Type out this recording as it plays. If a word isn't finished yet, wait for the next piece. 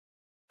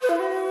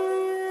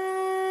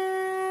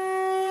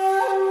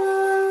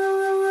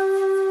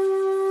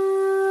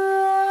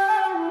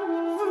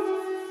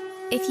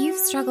If you've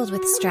struggled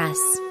with stress,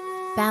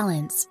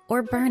 balance,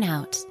 or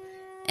burnout,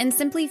 and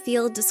simply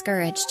feel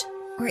discouraged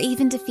or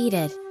even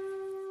defeated,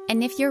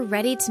 and if you're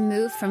ready to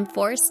move from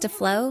force to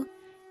flow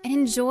and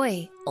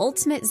enjoy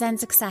ultimate Zen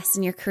success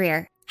in your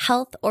career,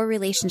 health, or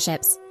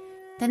relationships,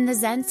 then the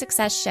Zen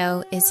Success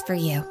Show is for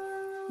you.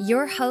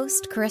 Your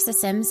host, Carissa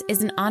Sims,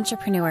 is an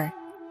entrepreneur,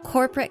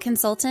 corporate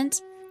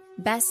consultant,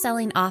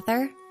 best-selling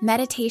author,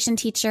 meditation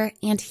teacher,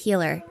 and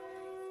healer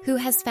who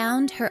has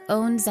found her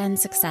own Zen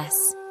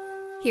success.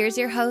 Here's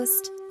your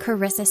host,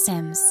 Carissa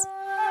Sims.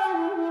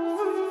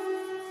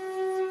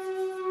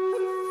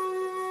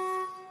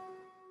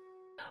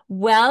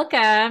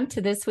 Welcome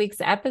to this week's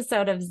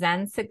episode of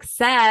Zen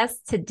Success.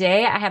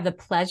 Today, I have the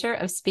pleasure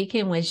of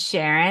speaking with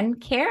Sharon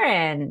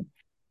Caren.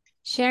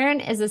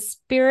 Sharon is a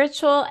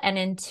spiritual and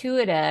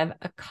intuitive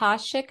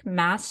Akashic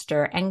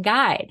master and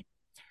guide.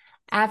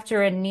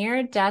 After a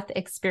near-death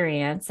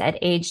experience at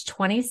age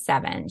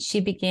 27,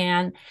 she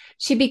became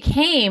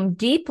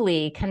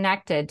deeply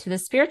connected to the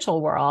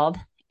spiritual world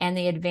and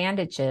the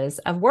advantages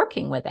of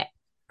working with it.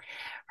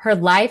 Her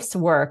life's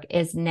work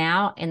is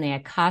now in the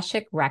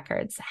Akashic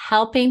records,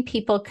 helping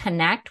people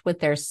connect with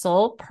their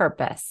soul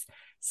purpose,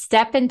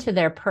 step into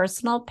their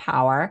personal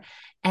power,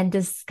 and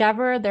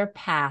discover their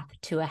path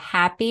to a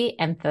happy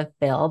and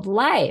fulfilled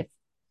life.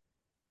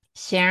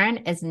 Sharon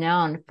is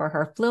known for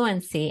her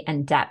fluency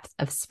and depth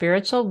of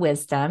spiritual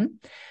wisdom,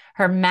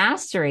 her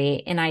mastery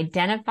in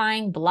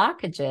identifying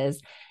blockages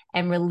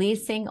and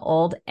releasing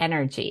old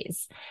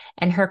energies,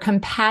 and her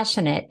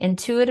compassionate,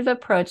 intuitive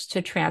approach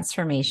to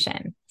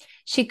transformation.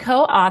 She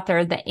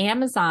co-authored the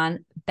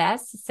Amazon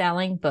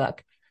best-selling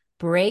book,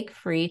 Break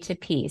Free to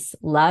Peace,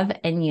 Love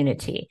and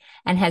Unity,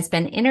 and has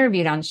been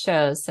interviewed on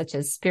shows such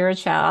as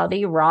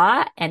Spirituality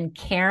Raw and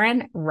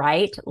Caren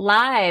Right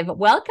Live.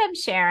 Welcome,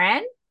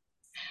 Sharon.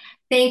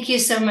 Thank you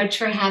so much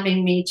for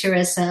having me,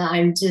 Teresa.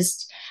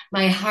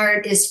 My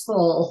heart is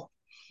full.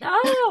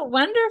 Oh,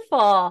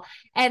 wonderful.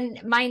 And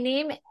my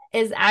name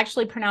is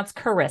actually pronounced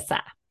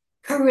Carissa.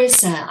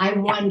 Carissa, I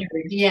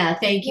wondered. Yeah,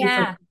 thank you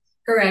for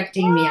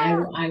correcting me.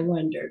 I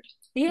wondered.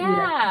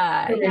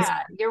 Yeah,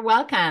 you're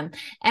welcome.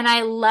 And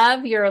I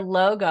love your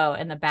logo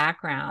in the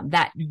background,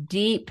 that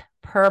deep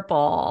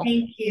purple.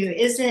 Thank you.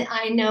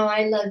 I know,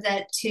 I love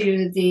that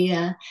too.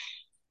 The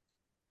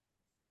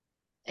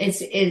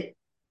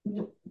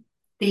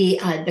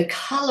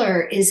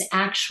color is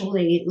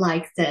actually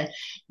like the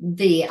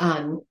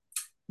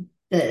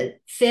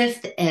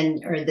fifth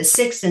or the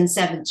sixth and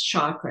seventh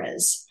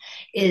chakras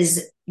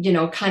is,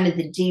 kind of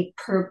the deep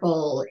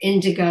purple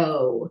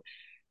indigo.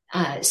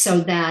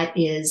 So that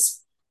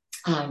is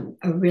a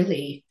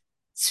really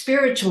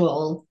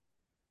spiritual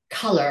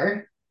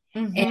color.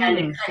 Mm-hmm. And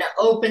it kind of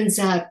opens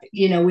up,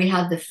 we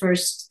have the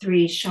first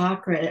three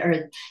chakras,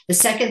 or the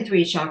second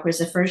three chakras.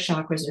 The first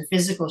chakras are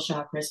physical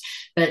chakras,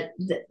 but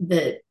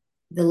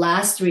the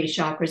last three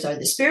chakras are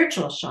the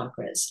spiritual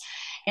chakras.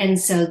 And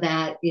so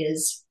that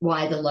is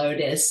why the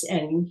lotus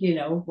and,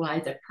 why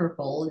the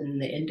purple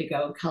and the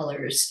indigo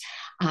colors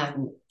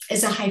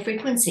is a high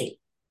frequency.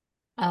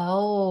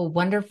 Oh,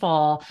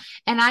 wonderful.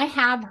 And I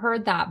have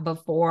heard that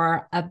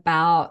before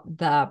about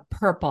the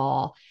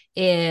purple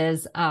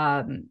is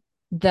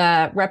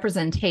the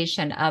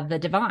representation of the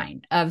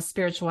divine, of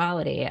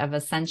spirituality, of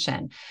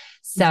ascension.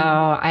 So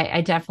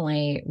I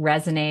definitely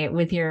resonate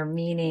with your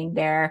meaning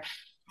there.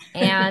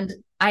 And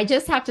I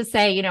just have to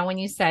say, when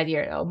you said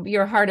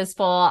your heart is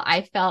full,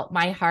 I felt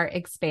my heart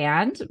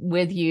expand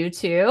with you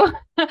too.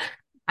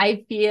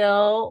 I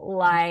feel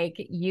like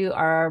you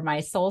are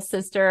my soul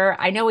sister.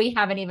 I know we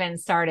haven't even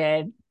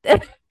started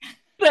the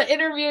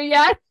interview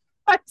yet.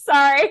 I'm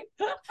sorry.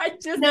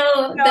 That's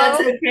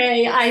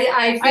okay.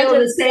 I feel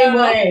the same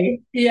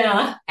way.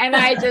 Yeah. And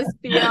I just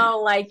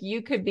feel like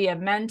you could be a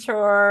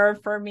mentor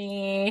for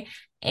me,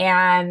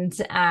 and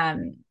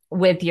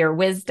with your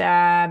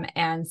wisdom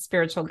and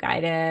spiritual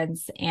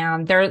guidance.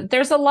 And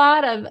there's a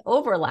lot of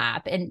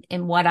overlap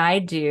in what I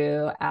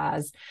do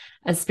as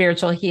a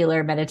spiritual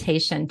healer,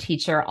 meditation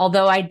teacher,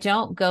 although I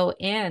don't go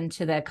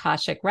into the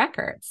Akashic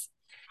records.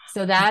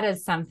 So that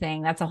is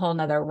something that's a whole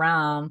nother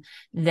realm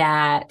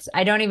that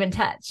I don't even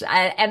touch.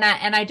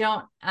 I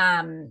don't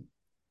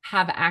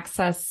have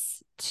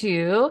access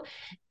to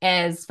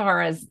as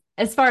far as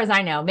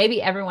I know.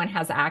 Maybe everyone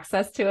has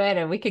access to it,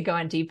 and we could go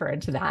in deeper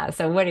into that.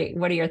 So what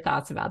are your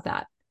thoughts about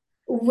that?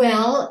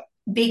 Well,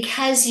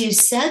 because you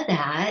said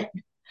that,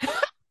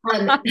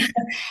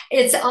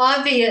 it's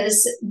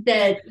obvious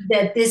that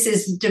this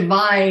is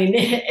divine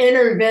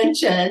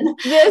intervention.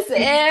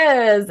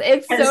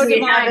 It's so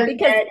divine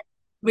because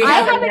I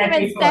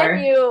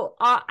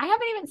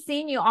haven't even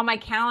seen you on my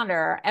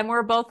calendar, and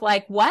we're both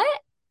like, what?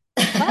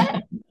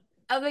 What?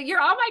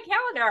 You're on my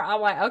calendar.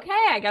 I'm like,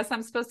 okay, I guess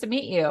I'm supposed to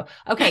meet you.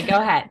 Okay,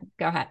 go ahead.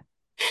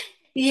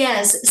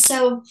 Yes.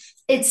 So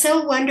it's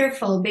so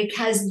wonderful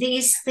because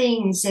these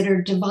things that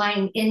are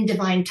divine in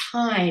divine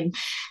time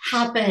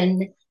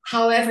happen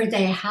however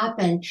they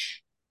happen,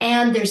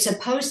 and they're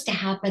supposed to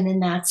happen,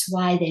 and that's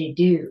why they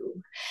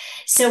do.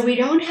 So we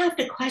don't have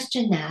to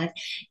question that.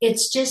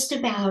 It's just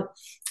about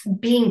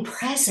being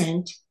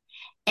present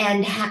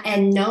and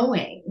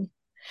knowing,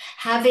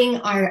 having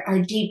our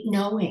deep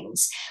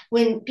knowings.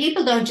 When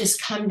people don't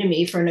just come to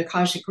me for an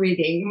Akashic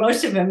reading,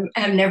 most of them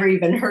have never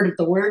even heard of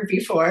the word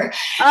before.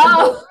 But,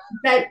 Oh,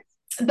 but,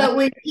 but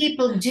when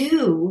people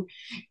do,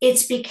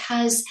 it's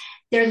because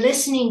they're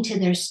listening to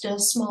their still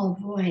small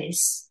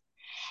voice.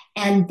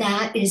 And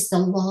that is the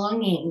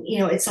longing.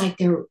 It's like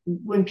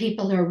when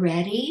people are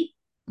ready.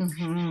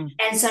 mm-hmm.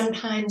 And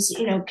sometimes,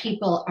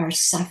 people are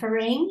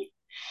suffering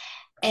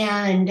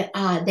and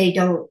they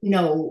don't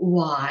know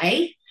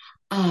why.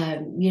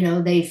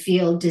 They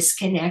feel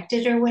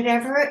disconnected or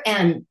whatever.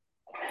 And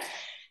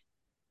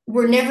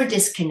we're never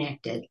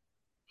disconnected.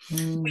 We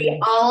Mm.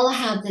 all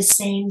have the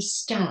same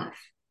stuff.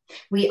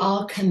 We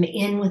all come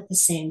in with the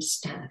same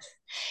stuff.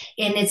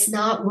 And it's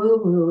not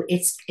woo woo,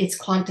 it's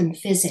quantum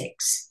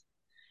physics.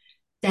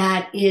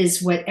 That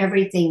is what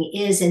everything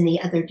is in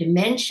the other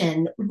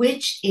dimension,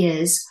 which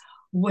is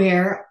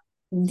where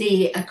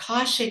the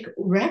Akashic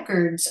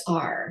records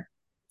are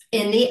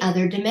in the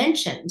other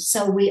dimension.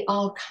 So we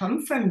all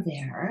come from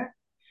there.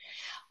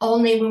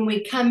 Only when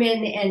we come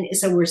in, and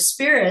so we're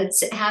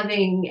spirits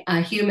having a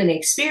human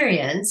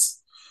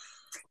experience.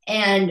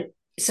 And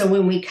so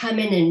when we come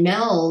in and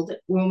meld,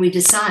 when we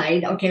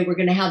decide, okay, we're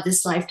going to have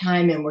this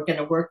lifetime and we're going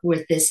to work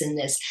with this and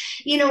this,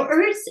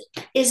 Earth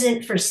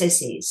isn't for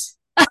sissies.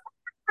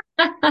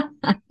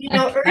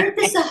 Earth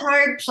is a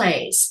hard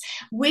place.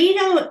 We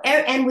don't,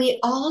 and we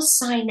all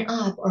sign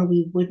up or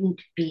we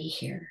wouldn't be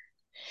here.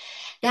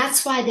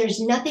 That's why there's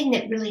nothing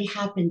that really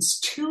happens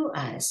to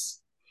us.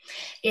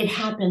 It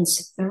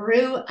happens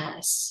through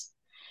us.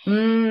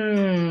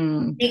 Mm.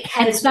 And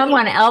Because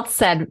someone else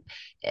said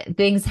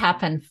things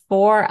happen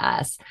for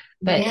us,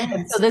 but so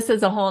yes, this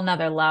is a whole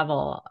nother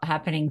level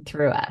happening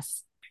through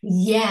us.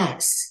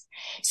 yes.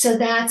 So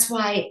that's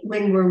why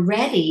when we're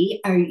ready,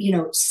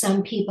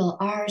 some people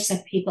are, some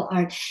people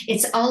aren't.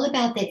 It's all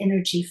about the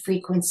energy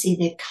frequency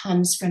that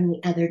comes from the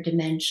other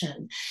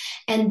dimension.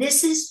 And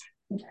this is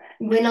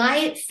when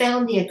I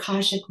found the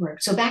Akashic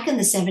work. So back in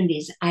the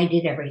 70s, I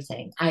did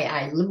everything.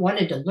 I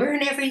wanted to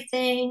learn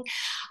everything.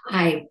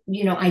 I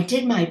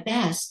did my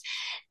best.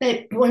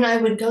 But when I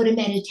would go to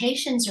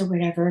meditations or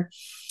whatever,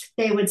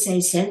 they would say,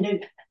 send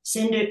it,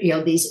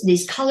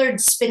 these colored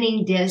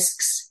spinning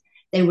discs.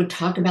 They would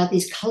talk about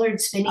these colored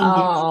spinning discs.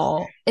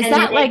 Oh, is And then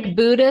that like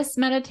Buddhist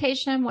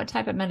meditation? What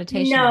type of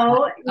meditation is that?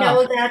 no, Oh,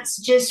 no, that's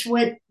just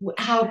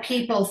how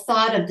people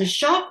thought of the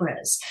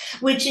chakras,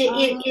 which it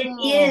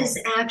oh, is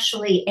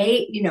actually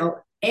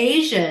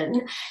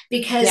Asian,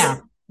 because yeah.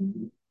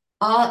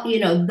 all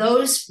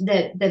those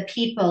the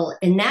people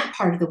in that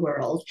part of the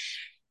world.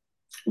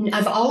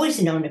 I've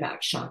always known about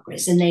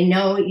chakras, and they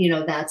know,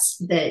 that's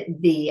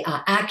the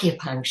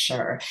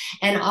acupuncture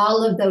and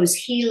all of those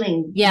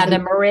healing, Yeah, the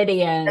the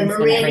meridians and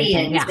everything.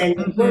 meridians Yeah. and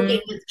Hmm.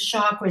 working with the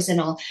chakras and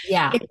all.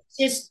 Yeah. It's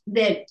just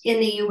that in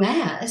the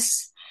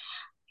U.S.,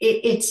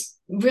 it's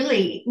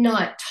really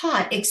not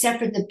taught except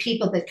for the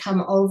people that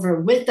come over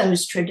with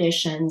those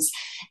traditions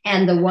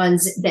and the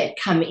ones that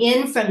come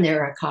in from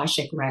their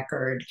Akashic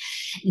record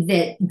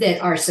that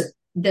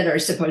are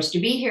supposed to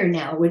be here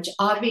now, which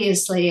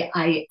obviously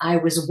I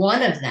was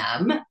one of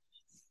them.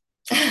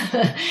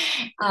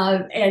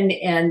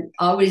 And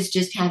always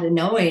just had a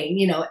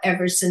knowing,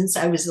 ever since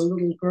I was a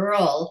little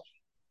girl,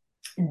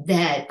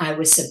 that I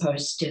was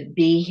supposed to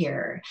be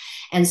here.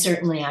 And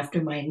certainly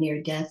after my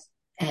near death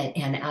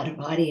and out of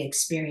body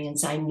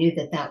experience, I knew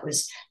that that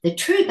was the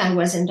truth. I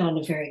wasn't on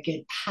a very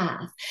good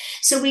path.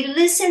 So we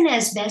listen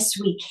as best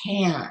we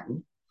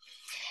can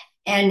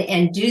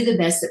and do the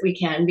best that we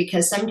can,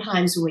 because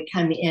sometimes when we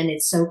come in,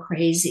 it's so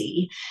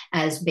crazy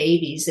as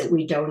babies that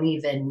we don't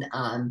even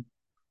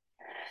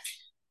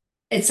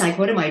it's like,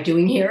 what am I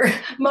doing here?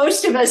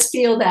 Most of us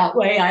feel that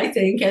way, I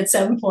think, at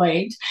some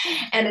point.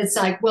 And it's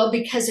like, well,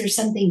 because there's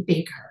something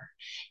bigger,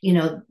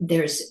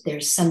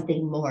 there's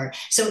something more.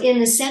 So in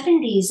the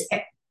 70s,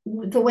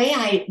 the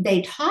way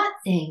they taught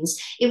things,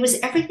 it was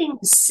everything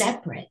was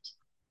separate.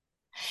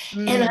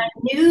 And I Mm.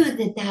 knew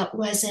that that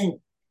wasn't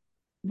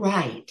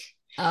right.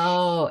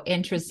 Oh,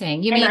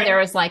 interesting. You And mean I, there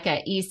was like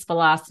a East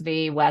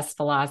philosophy, West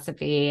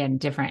philosophy, and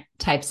different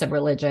types of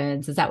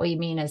religions? Is that what you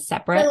mean as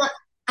separate? well,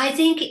 I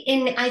think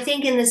in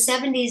the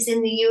 70s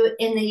in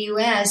the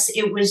US,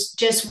 it was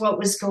just what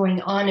was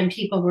going on, and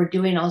people were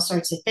doing all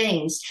sorts of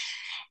things.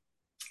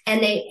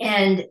 And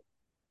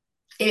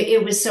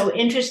it was so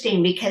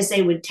interesting because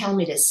they would tell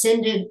me to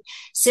send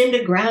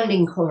a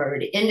grounding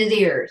cord into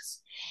the earth.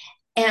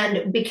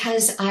 And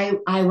because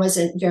I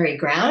wasn't very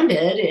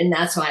grounded, and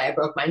that's why I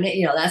broke my neck,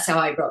 that's how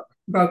I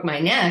broke my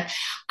neck.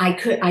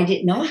 I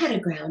didn't know how to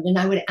ground, and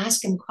I would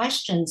ask him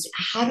questions.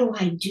 How do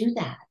I do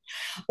that?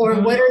 Or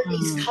what are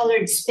these Mm.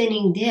 colored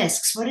spinning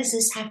discs? What does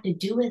this have to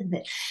do with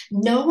it?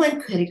 No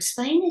one could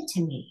explain it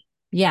to me.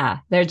 Yeah,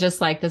 they're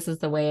just like, this is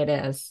the way it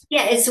is.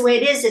 Yeah, it's the way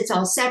it is. It's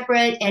all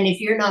separate. And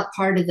if you're not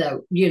part of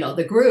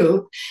the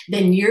group,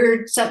 then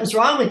something's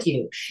wrong with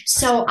you.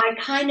 So I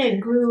kind of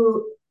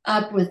grew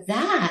up with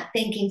that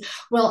thinking,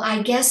 well,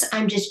 I guess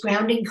I'm just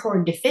grounding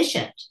cord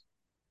deficient.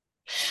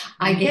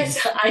 I Mm.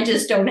 guess I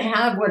just don't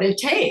have what it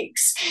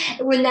takes.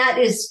 When that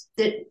is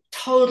the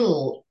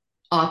total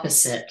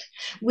opposite.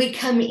 We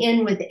come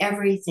in with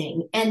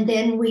everything and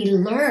then we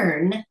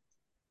learn,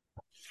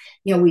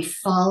 we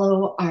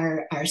follow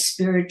our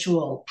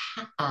spiritual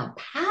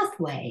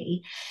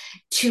pathway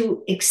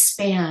to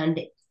expand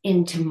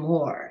into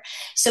more.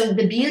 So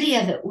the beauty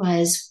of it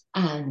was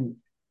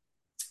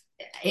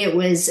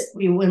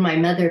when my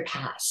mother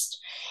passed,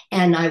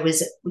 and I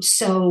was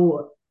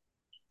so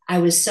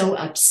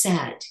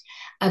upset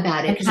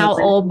about it And because I how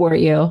went. old were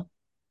you?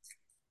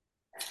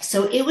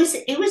 So it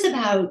was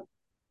about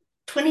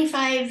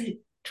 25,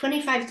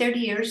 25, 30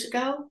 years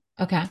ago.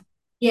 Okay.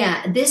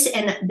 Yeah, this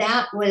and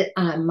that was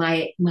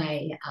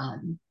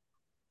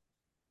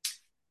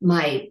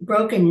my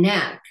broken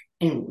neck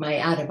and my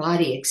out of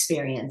body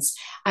experience.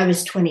 I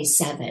was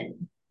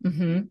 27.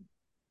 Mm-hmm.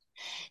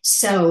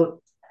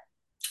 So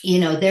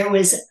there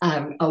was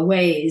a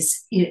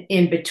ways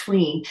in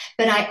between,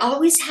 but I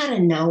always had a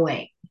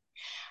knowing.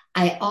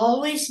 I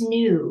always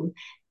knew.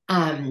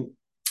 Um,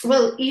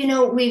 well,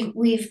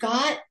 we've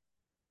got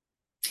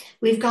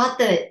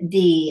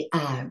the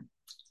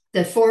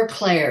four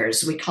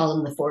clairs. We call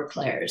them the four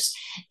clairs.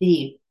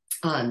 The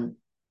um,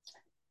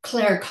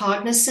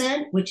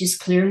 claircognizant, which is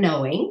clear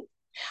knowing.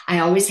 I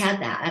always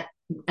had that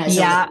as a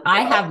Yeah, little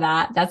I girl. have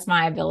that. That's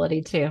my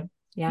ability too.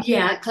 Yeah.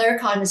 Yeah,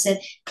 claircognizant,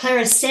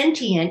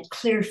 clairsentient,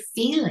 clear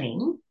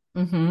feeling.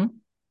 Mm-hmm.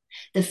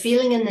 The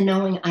feeling and the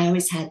knowing, I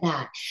always had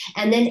that.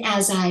 And then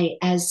as I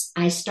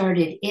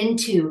started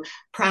into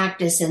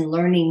practice and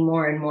learning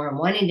more and more and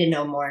wanting to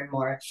know more and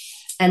more,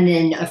 and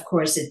then of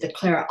course the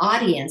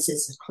clairaudience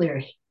is the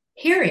clear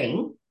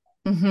hearing,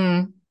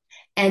 Mm-hmm.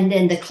 and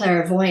then the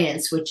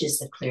clairvoyance, which is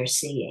the clear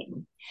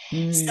seeing. So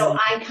Mm.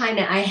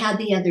 I had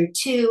the other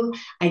two.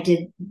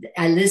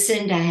 I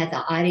listened, I had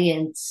the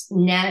audience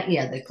net,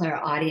 yeah, the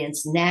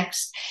clairaudience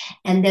next.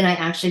 And then I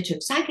actually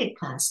took psychic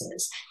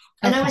classes.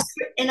 And I Okay. was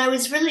and I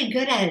was really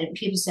good at it.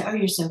 People say, "Oh,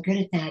 you're so good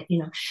at that."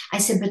 I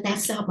said, "But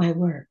that's not my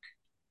work.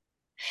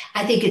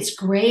 I think it's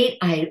great.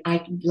 I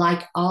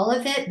like all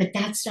of it, but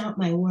that's not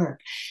my work."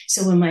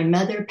 So when my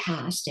mother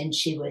passed and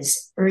she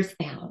was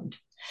earthbound,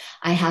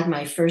 I had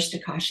my first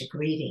Akashic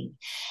reading.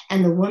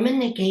 And the woman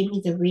that gave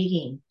me the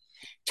reading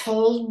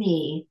told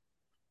me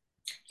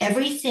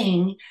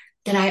everything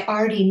that I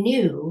already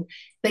knew,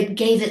 but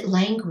gave it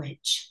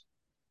language.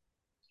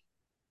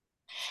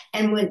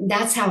 And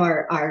that's how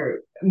our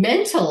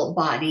mental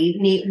body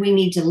we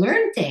need to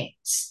learn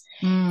things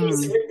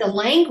is Mm. with the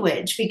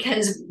language,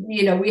 because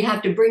we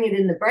have to bring it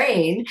in the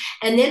brain,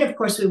 and then of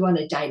course we want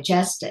to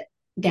digest it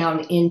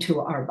down into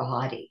our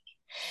body.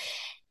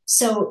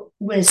 So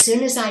as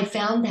soon as I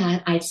found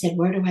that, I said,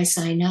 "Where do I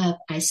sign up?"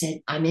 I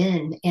said, "I'm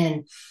in,"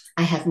 and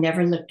I have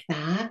never looked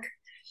back.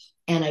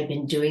 And I've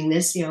been doing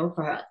this,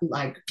 for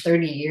like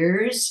 30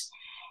 years.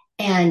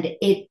 And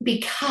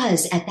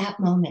because at that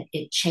moment,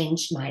 it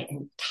changed my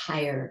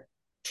entire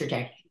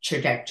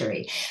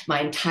trajectory,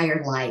 my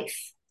entire life.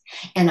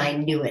 And I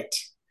knew it.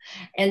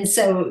 And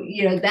so,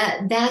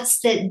 that's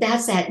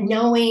that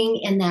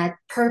knowing and that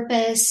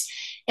purpose.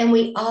 And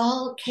we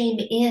all came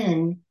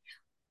in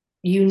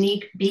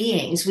unique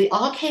beings. We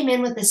all came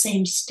in with the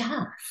same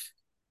stuff.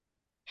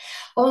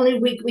 Only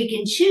we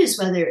can choose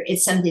whether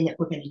it's something that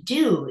we're going to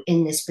do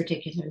in this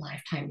particular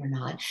lifetime or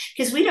not,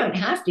 because we don't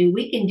have to.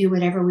 We can do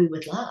whatever we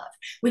would love.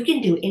 We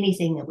can do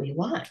anything that we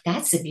want.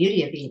 That's the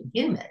beauty of being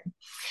human.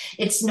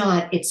 It's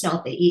not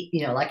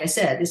like I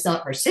said, it's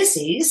not for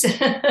sissies.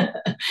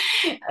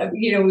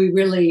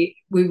 We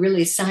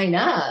really sign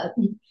up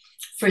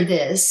for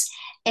this.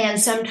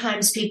 And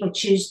sometimes people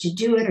choose to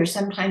do it, or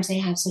sometimes they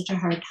have such a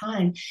hard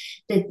time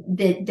that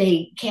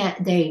they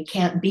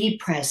can't be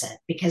present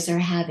because they're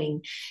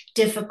having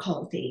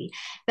difficulty.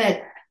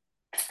 But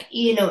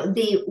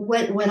the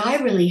what I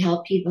really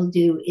help people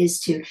do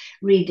is to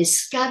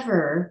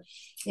rediscover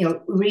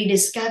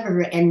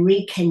and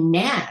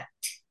reconnect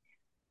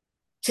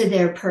to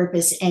their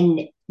purpose, and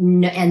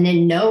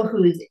then know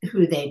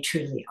who they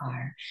truly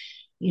are.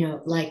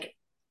 Like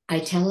I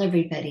tell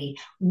everybody,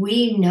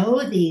 we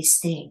know these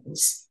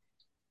things,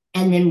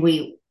 and then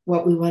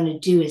what we want to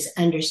do is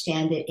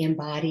understand it,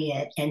 embody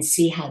it, and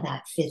see how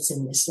that fits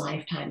in this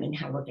lifetime and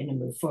how we're going to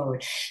move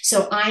forward.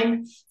 So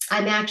I'm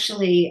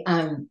actually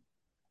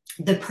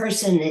the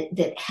person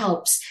that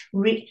helps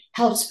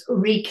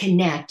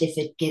reconnect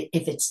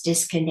if it's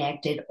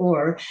disconnected,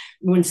 or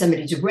when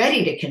somebody's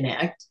ready to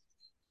connect,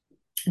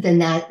 then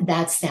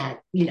that's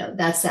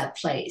that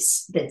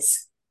place,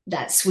 that's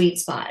that sweet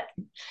spot,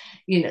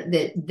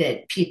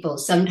 that people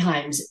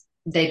sometimes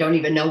they don't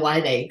even know why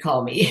they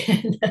call me.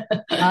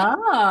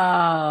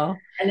 Oh,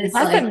 And it's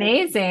that's like,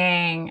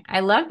 amazing. I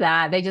love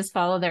that. They just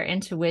follow their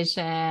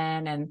intuition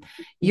and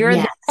you're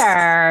yes.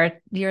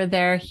 there. You're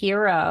their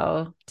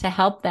hero to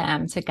help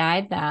them, to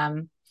guide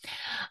them.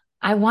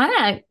 I want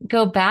to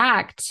go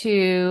back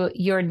to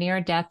your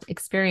near-death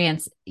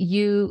experience.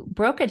 You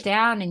broke it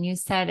down and you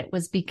said it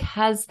was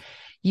because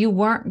You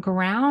weren't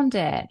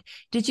grounded.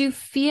 Did you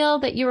feel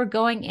that you were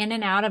going in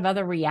and out of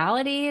other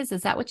realities?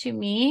 Is that what you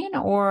mean?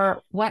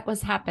 Or what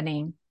was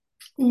happening?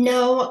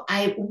 No,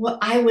 I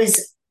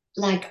was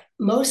like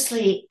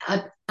mostly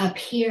up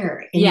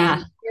here in the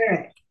Yeah,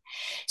 etheric.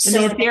 in the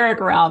So etheric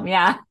realm.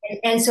 Yeah.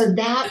 and so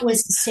that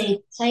was a safe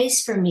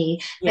place for me,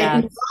 but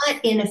Yes.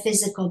 not in a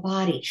physical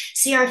body.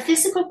 See, our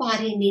physical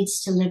body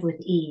needs to live with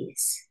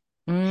ease.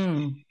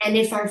 Mm. And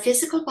if our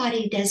physical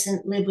body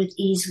doesn't live with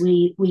ease,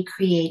 we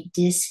create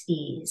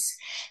dis-ease.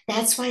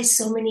 That's why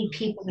so many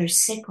people are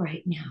sick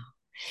right now,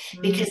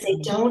 because they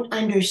Mm. don't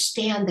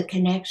understand the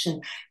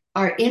connection.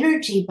 Our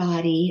energy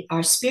body,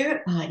 our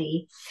spirit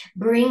body,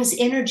 brings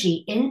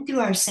energy in through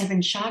our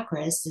seven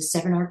chakras, the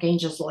seven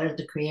archangels loyal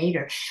to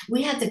creator.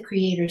 We have the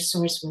creator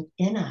source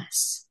within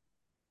us.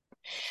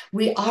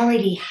 We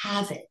already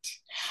have it,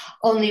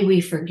 only we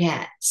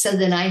forget. So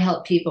then I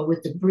help people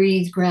with the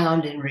breathe,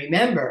 ground, and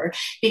remember,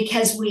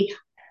 because we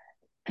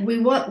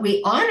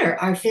honor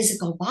our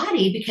physical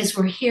body because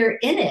we're here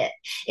in it.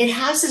 It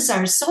houses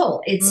our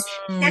soul. It's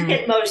Mm.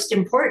 second most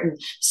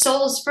important.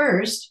 Soul's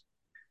first,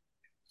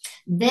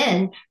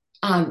 then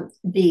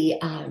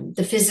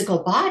the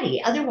physical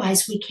body.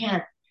 Otherwise, we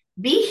can't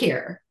be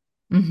here.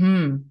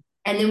 Hmm.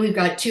 And then we've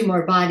got two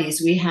more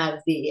bodies. We have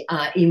the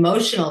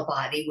emotional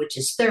body, which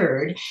is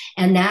third,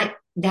 and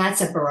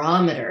that's a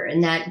barometer,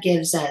 and that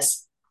gives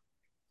us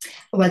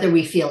whether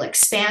we feel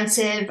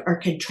expansive or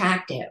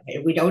contractive.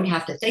 We don't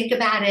have to think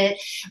about it.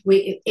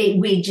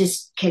 We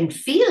just can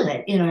feel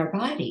it in our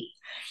body.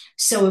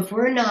 So if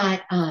we're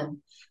not,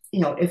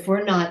 if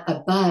we're not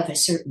above a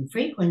certain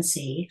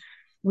frequency,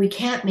 we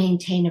can't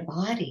maintain a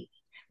body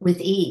with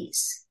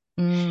ease.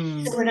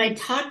 Mm. So when I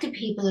talk to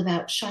people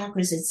about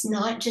chakras, it's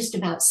not just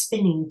about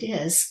spinning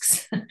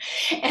discs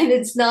and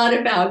it's not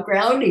about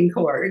grounding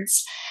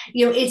cords.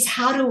 It's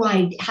how do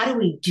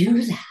we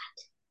do that?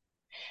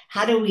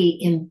 How do we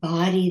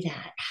embody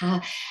that?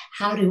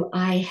 How do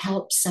I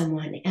help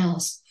someone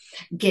else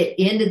get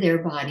into their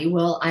body?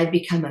 Well, I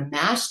become a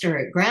master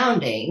at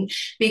grounding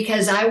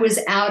because I was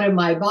out of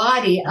my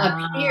body up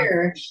Ah.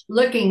 here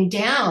looking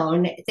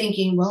down,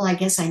 thinking, well, I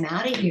guess I'm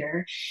out of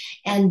here.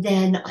 And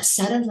then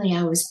suddenly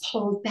I was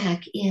pulled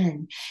back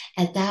in.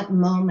 At that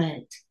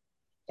moment,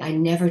 I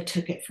never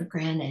took it for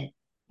granted.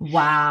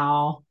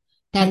 Wow.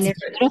 I That's never,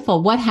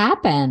 beautiful. What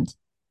happened?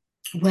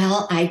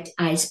 well,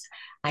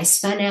 I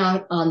spun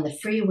out on the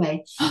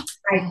freeway. I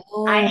had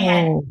Oh, I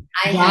had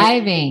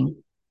driving.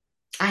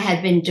 I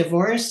had been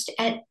divorced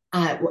at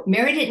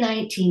married at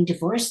 19,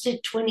 divorced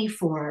at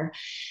 24.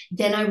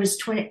 Then I was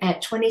 20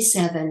 at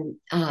 27.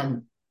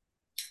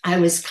 I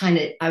was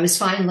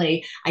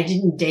finally, I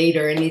didn't date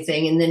or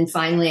anything. And then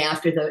finally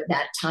after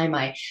that time,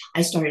 I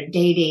started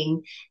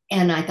dating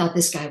and I thought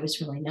this guy was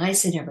really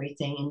nice and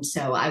everything. And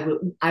so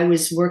I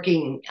was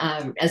working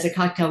as a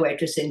cocktail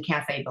waitress in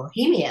Cafe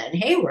Bohemia in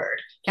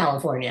Hayward,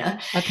 California.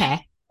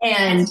 Okay.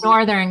 And That's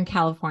Northern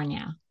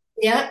California.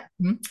 yeah,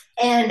 Hmm?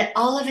 and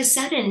all of a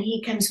sudden,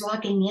 he comes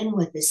walking in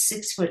with this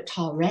 6 foot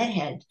tall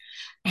redhead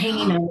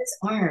hanging on his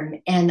arm.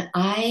 And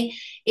I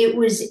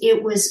was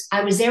there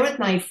with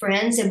my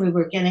friends and we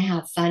were going to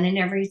have fun and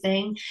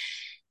everything.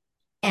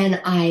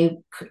 And I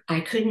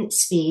couldn't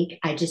speak.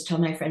 I just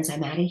told my friends,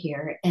 I'm out of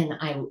here. And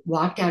I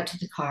walked out to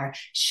the car, Oh,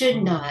 should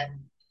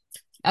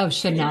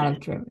should not have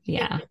driven.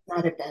 Yeah.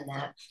 not have done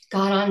that.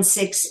 Got on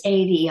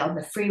 680 on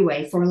the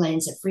freeway, 4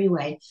 lanes of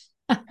freeway,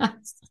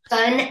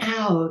 spun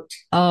out,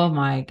 Oh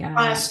my God.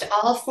 crossed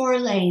all 4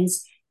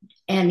 lanes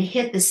and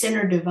hit the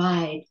center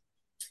divide,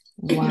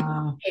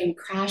 Wow. came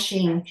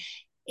crashing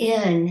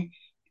in.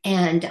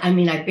 And I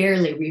mean, I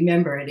barely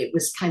remember it. It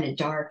was kind of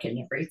dark and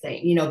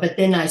everything, but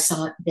then I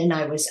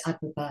was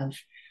up above,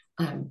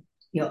 um,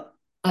 you know,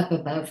 up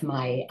above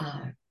my,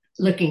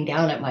 looking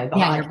down at my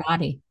Yeah, your body.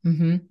 body.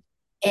 Hmm.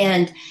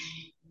 And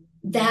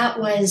that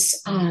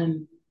was,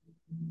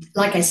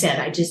 like I said,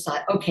 I just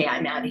thought, okay,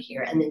 I'm out of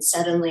here. And then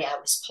suddenly I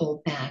was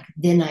pulled back.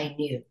 Then I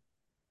knew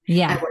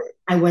Yeah.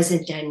 I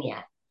wasn't done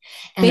yet.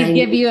 And They I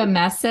give knew you a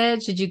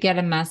message. Did you get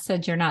a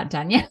message? You're not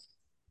done yet.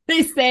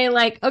 They say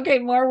like, okay,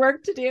 more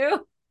work to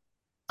do.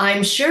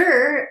 I'm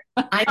sure.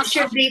 I'm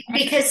sure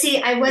because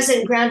see, I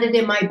wasn't grounded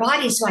in my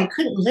body, so I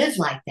couldn't live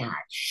like that.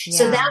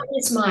 So Yeah. that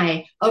was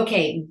my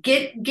okay.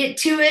 Get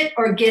to it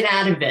or get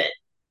out of it.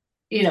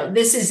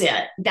 This is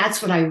it.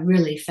 That's what I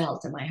really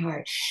felt in my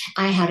heart.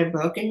 I had a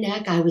broken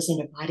neck. I was in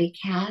a body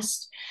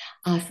cast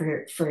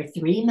for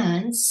 3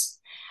 months,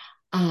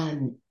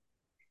 um,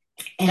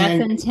 That's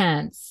and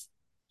intense.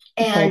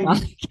 Full and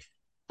body.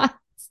 Wow.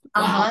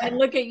 uh-huh. And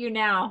look at you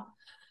now.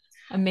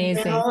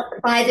 Amazing. Well,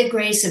 by the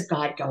grace of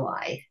God, go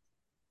I.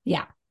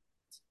 Yeah.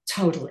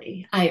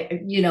 Totally.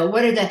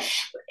 What are the,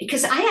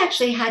 because I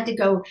actually had to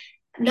go,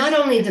 not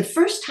only the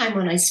first time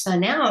when I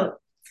spun out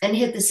and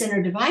hit the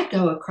center divide,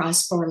 go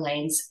across 4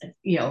 lanes,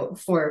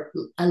 4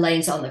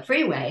 lanes on the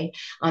freeway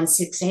on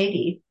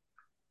 680,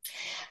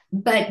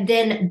 but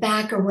then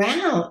back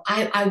around,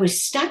 I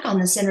was stuck on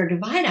the center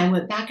divide. I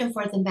went back and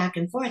forth and back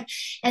and forth.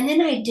 And then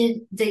I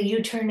did the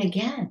U turn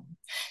again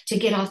to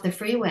get off the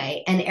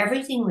freeway and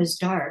everything was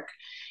dark.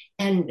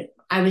 And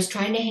I was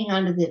trying to hang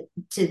on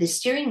to the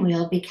steering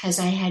wheel because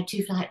I had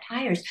two flat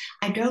tires.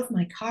 I drove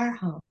my car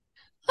home.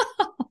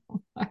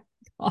 Oh my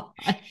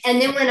gosh.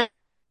 And then when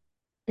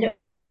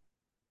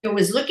I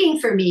was looking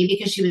for me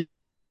because she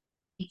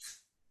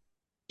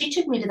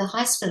took me to the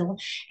hospital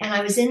and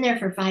I was in there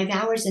for 5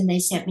 hours and they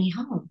sent me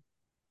home.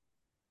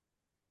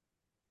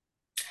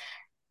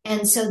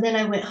 And so then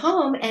I went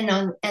home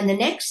and the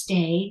next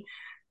day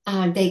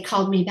they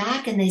called me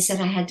back and they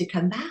said I had to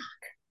come back.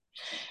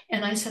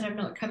 And I said, I'm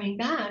not coming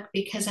back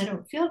because I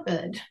don't feel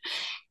good.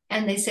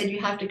 And they said, you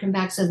have to come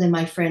back. So then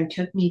my friend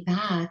took me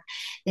back.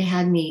 They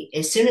had me,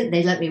 as soon as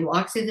they let me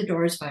walk through the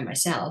doors by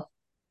myself,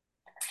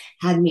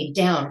 had me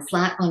down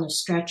flat on a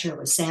stretcher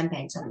with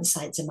sandbags on the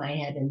sides of my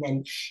head and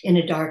then in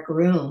a dark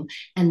room.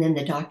 And then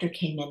the doctor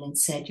came in and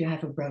said, you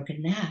have a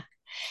broken neck.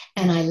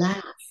 And I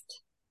laughed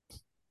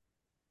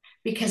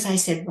because I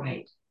said,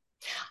 right,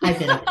 I've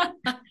been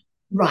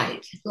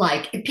right.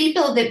 Like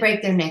people that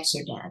break their necks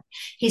are dead.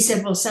 He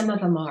said, well, some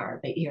of them are,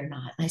 but you're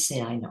not. I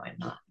said, I know I'm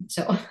not.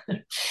 So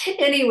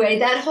anyway,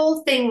 that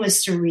whole thing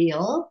was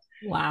surreal,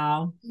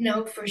 Wow.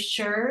 for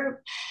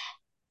sure.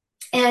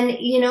 And,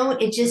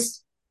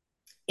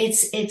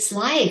 it's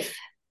life.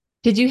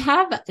 Did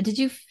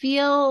you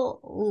feel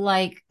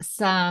like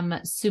some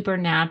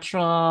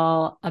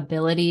supernatural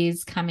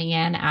abilities coming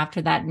in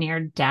after that near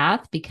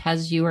death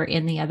because you were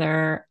in the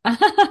other,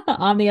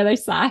 on the other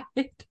side?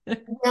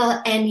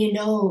 Well, and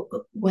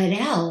what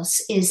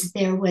else is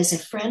there was a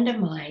friend of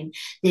mine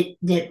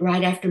that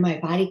right after my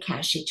body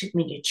cast, she took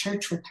me to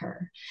church with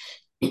her.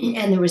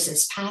 And there was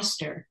this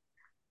pastor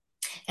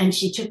and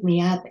she took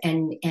me up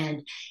and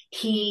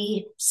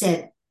he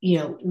said,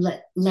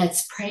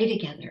 let's pray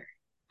together.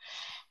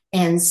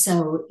 And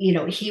so,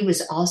 he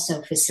was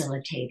also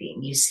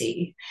facilitating, you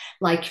see,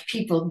 like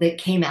people that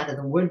came out of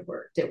the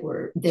woodwork that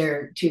were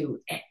there to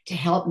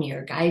help me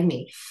or guide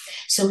me.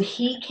 So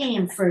he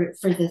came for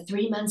the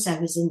 3 months I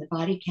was in the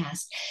body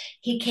cast.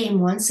 He came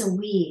once a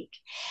week.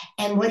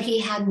 And what he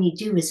had me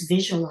do is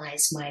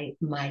visualize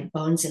my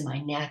bones in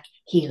my neck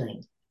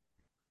healing.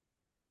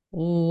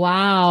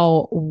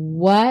 Wow.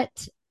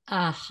 What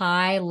a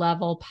high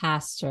level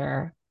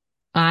pastor.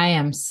 I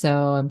am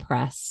so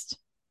impressed.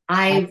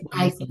 That's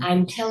amazing.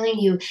 I'm telling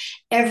you,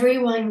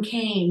 everyone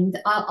came.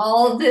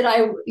 All that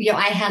I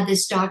had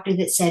this doctor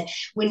that said,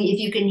 if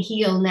you can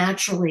heal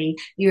naturally,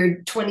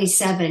 you're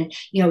 27,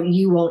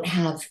 you won't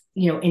have,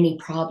 any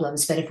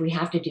problems. But if we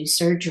have to do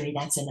surgery,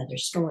 that's another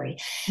story.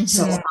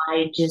 So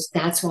Mhm.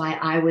 that's why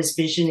I was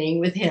visioning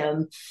with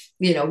him.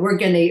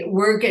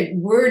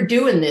 We're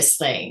doing this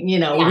thing.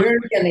 Yeah. We're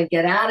gonna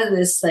get out of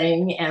this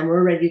thing, and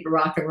we're ready to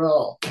rock and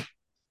roll.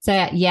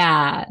 So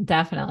yeah,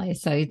 definitely.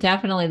 So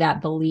definitely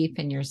that belief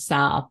in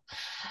yourself.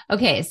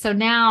 Okay. So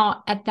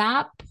now at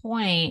that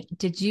point,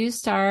 did you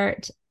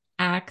start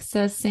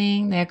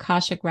accessing the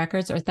Akashic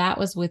records or that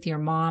was with your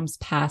mom's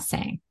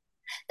passing?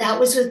 That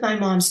was with my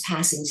mom's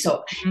passing.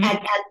 So Mhm.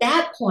 at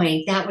that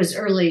point, that was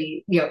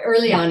early Yeah.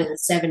 on in the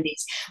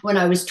 70s when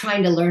I was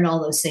trying to learn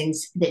all those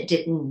things that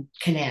didn't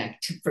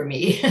connect for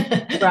me.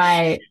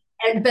 Right.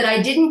 But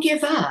I didn't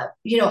give up.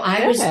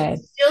 I was Good.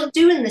 still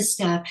doing this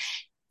stuff,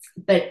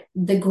 but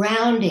the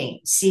grounding,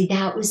 see,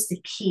 that was the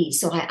key.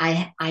 So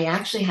I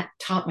actually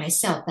taught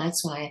myself.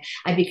 That's why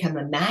I become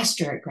a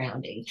master at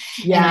grounding.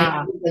 And I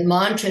Yeah. do the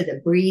mantra,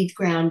 the breathe,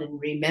 ground, and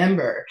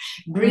remember,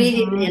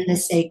 breathing Mhm. in the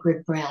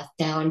sacred breath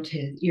down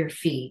to your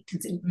feet,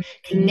 Mhm.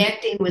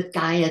 connecting with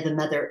Gaia, the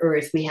Mother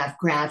Earth. We have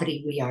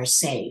gravity, we are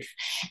safe.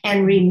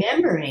 And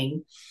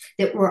remembering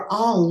that we're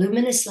all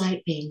luminous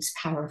light beings,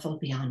 powerful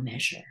beyond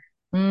measure.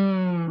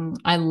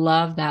 I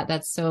love that.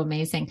 That's so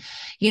amazing.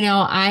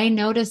 I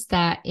noticed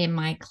that in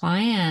my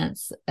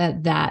clients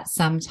that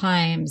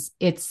sometimes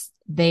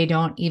they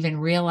don't even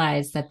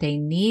realize that they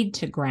need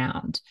to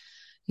ground.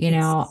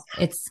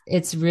 It's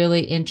It's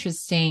really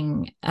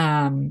interesting.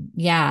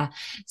 Yeah.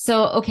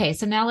 So, okay.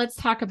 So now let's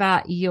talk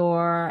about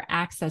your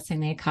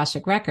accessing the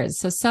Akashic records.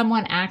 So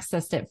someone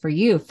accessed it for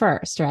you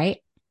first, right?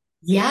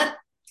 Yep.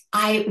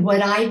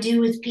 What I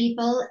do with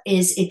people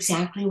is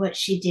exactly what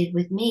she did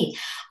with me.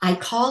 I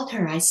called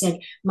her. I said,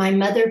 my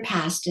mother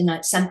passed and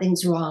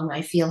something's wrong.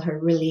 I feel her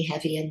really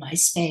heavy in my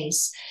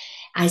space.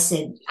 I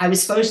said, I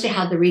was supposed to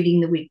have the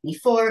reading the week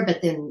before,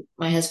 but then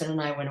my husband and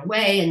I went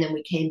away and then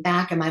we came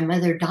back and my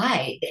mother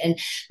died.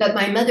 But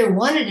my mother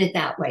wanted it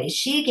that way.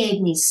 She gave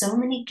me so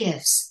many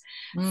gifts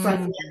from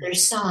the Mm, other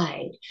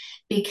side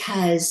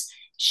because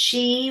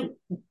she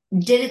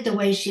did it the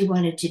way she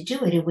wanted to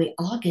do it. And we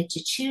all get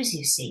to choose,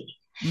 you see.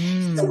 So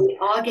mm. we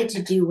all get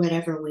to do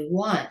whatever we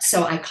want.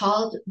 So I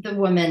called the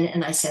woman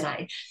and I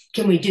said,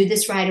 can we do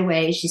this right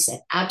away? She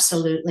said,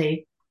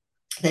 absolutely.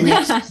 The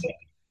next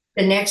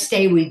the next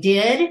day we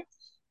did.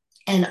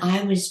 And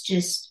I was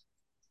just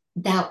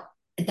that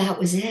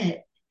was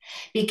it.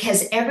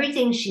 Because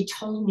everything she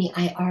told me,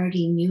 I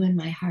already knew in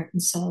my heart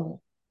and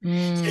soul.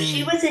 So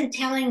she Mm. wasn't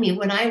telling me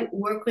when I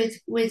work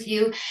with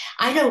you,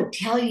 I don't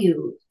tell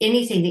you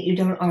anything that you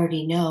don't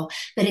already know,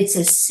 but it's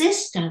a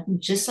system,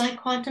 just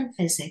like quantum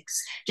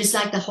physics, just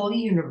like the whole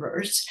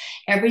universe.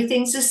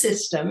 Everything's a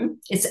system.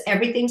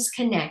 Everything's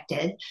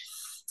connected.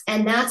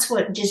 And that's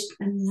what just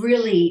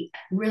really,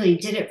 really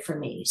did it for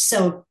me.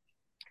 So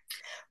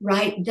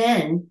right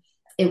then,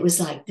 it was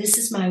like, this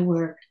is my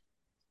work.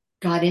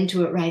 Got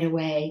into it right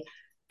away,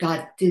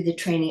 got through the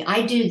training.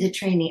 I do the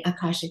training,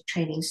 Akashic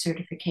training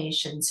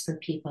certifications for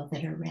people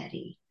that are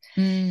ready,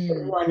 that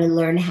Mm. want to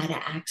learn how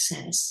to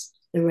access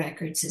the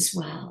records as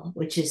well,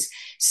 which is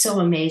so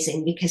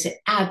amazing because it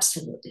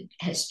absolutely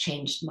has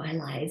changed my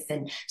life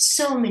and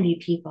so many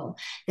people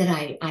that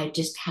I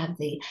just have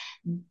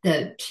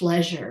the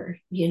pleasure,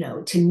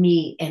 to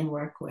meet and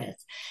work with.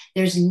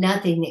 There's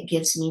nothing that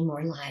gives me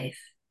more life.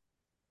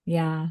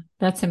 Yeah,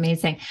 that's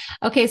amazing.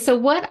 Okay, so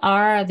what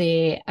are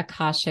the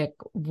Akashic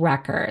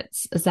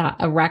records? Is that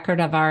a record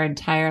of our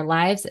entire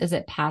lives? Is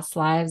it past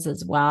lives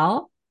as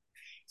well?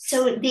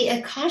 So the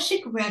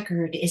Akashic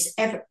record is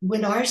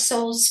when our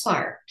soul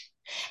sparked.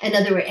 In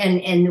other words,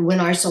 and when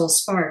our soul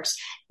sparks,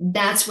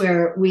 that's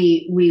where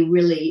we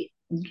really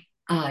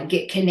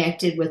get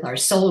connected with our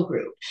soul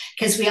group,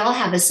 because we all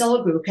have a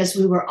soul group because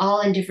we were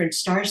all in different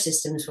star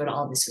systems when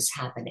all this was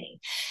happening.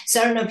 So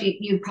I don't know if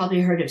you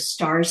probably heard of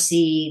star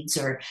seeds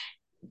or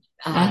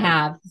I uh,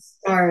 have.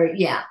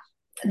 yeah.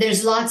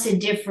 There's lots of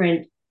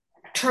different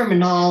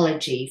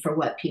terminology for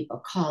what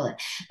people call it,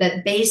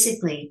 but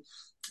basically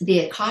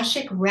the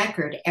Akashic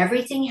record,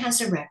 everything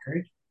has a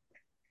record.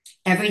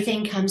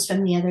 Everything comes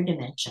from the other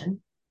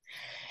dimension.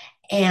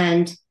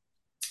 And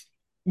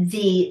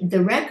the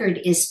record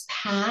is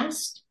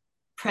past,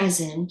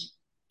 present,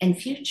 and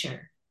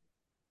future.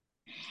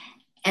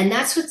 And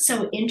that's what's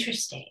so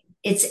interesting.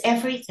 It's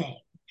everything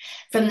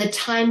from the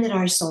time that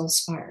our soul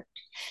sparked.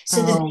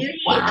 So Oh,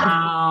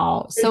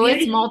 wow. the So it's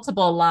beauty,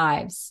 multiple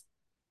lives.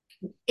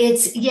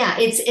 it's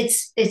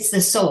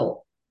the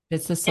soul.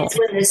 It's the It's soul.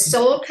 when the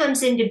soul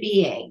comes into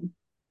being,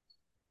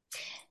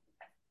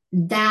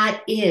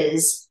 that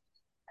is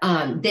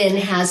then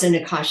has an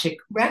Akashic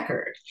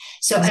record.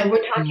 So, and we're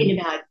Mm. talking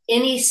about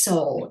any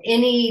soul,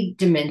 any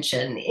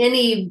dimension,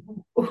 any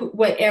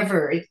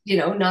whatever,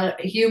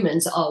 not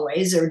humans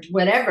always, or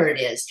whatever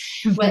it is.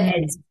 What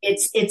Mhm.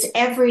 it's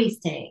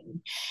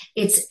everything.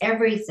 It's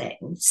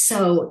everything.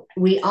 So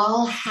we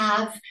all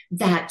have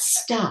that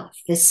stuff,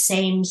 the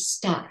same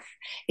stuff.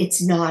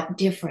 It's not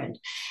different.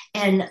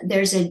 And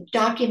there's a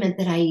document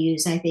that I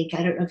use, I think,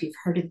 I don't know if you've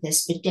heard of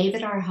this, but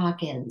David R.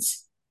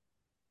 Hawkins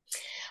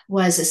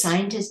was a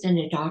scientist and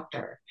a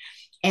doctor.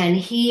 And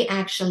he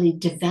actually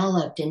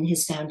developed in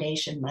his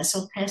foundation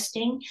muscle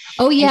testing.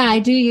 Oh, And yeah, I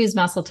do use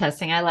muscle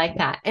testing. I like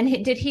that.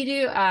 And did he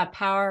do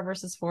Power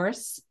versus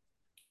Force?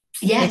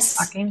 David yes,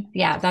 Hawkins?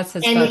 Yeah, that's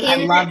his and book. I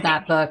in love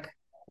that book.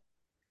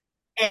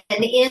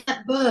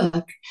 that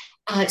book,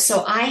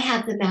 so I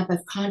have the map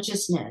of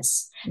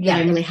consciousness that Yeah.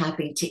 I'm really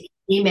happy to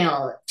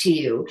email to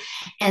you.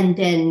 And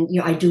then,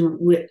 I do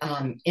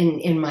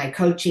in my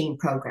coaching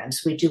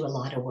programs, we do a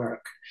lot of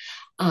work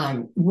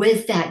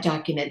with that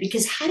document,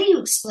 because how do you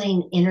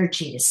explain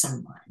energy to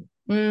someone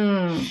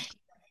Mm.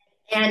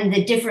 and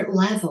the different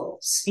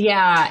levels?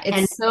 Yeah, And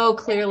it's so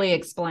clearly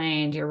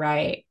explained. You're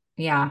right.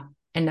 Yeah.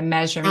 And the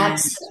measurement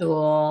absolutely.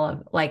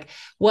 tool, like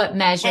what And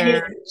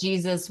measure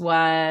Jesus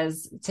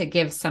was to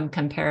give some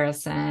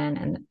comparison.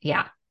 And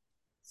yeah.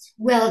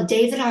 well,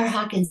 David R.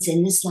 Hawkins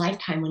in this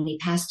lifetime, when he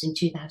passed in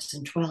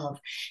 2012,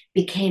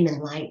 became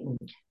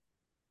enlightened.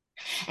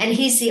 And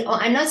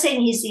I'm not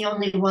saying he's the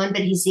only one,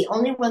 but he's the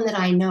only one that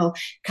I know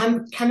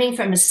coming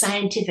from a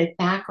scientific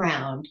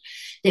background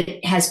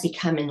that has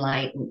become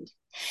enlightened.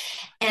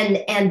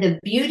 And the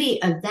beauty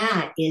of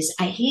that is,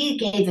 he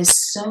gave us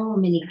so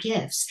many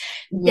gifts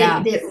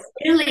that Yeah.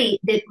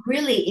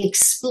 really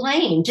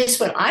explain just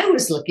what I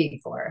was looking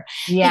for,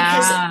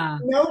 because Yeah.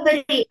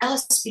 nobody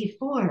else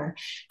before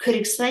could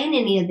explain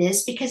any of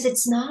this, because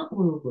it's not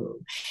woo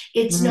woo,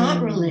 it's not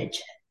Mm.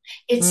 religion,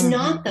 it's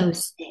not Hmm.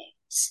 those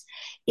things,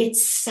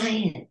 it's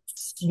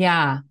science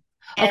Yeah.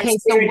 and Okay.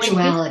 So when you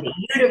spirituality,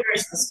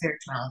 universal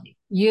spirituality.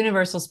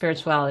 universal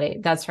spirituality,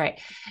 that's right.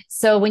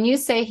 So when you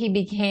say he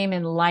became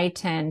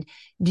enlightened,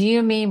 do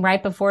you mean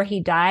right before he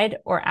died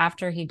or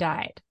after he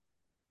died?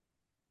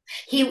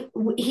 He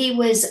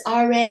was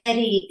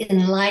already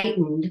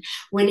enlightened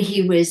when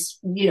he was,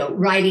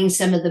 writing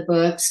some of the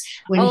books,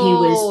 when he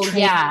was Oh,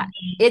 training. yeah.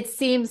 It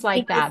seems He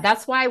like was, that.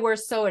 That's why we're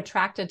so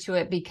attracted to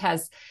it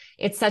because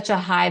it's such a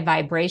high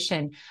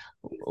vibration.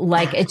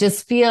 Like yeah, it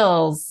just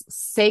feels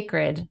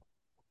sacred.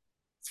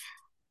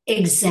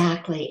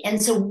 exactly.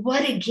 And so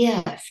what a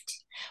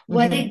gift.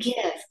 What Hmm. a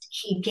gift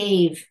he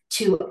gave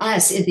to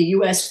us in the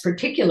US,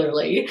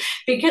 particularly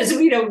because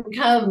we don't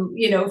come,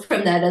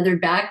 from that other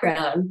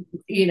background,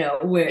 Yeah.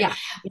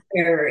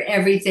 where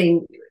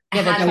everything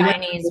Yeah. The had a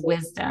Chinese record.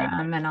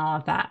 wisdom and all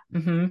of that.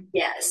 Hmm.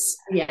 Yes,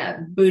 yeah,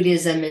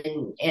 Buddhism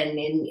and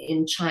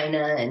in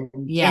China and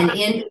Yeah.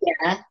 India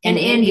In and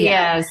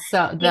India, India,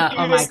 so oh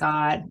my because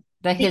God,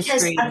 the because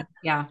history.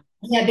 Yeah.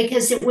 Yeah,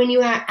 because when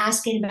you are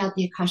asking about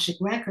the Akashic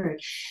record,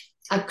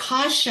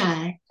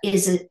 Akasha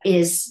is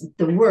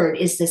the word,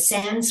 is the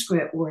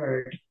Sanskrit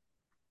word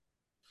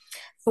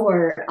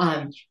for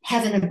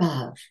heaven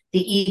above, the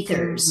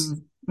ethers,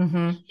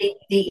 Mm-hmm.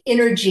 the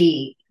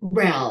energy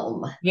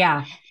realm.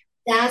 Yeah.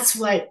 That's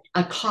what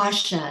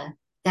Akasha,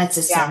 that's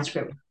a Yeah.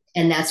 Sanskrit,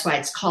 and that's why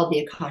it's called the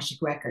Akashic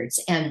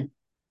records. And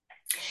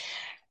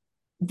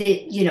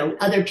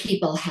other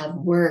people have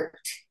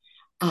worked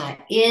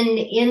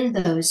in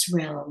those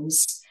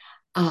realms,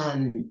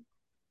 um,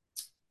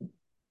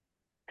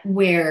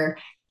 where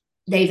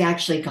they've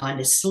actually gone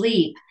to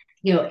sleep.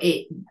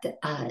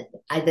 Uh,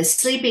 the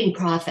sleeping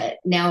prophet.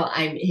 Now,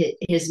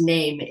 his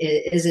name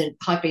isn't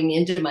popping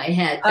into my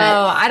head, but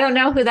Oh, I don't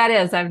know who that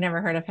is. I've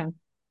never heard of him.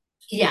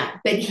 yeah,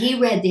 but he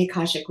read the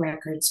Akashic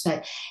records.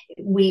 But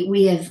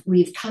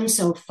we've come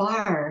so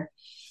far,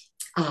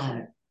 uh,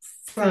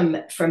 from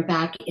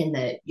back in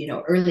the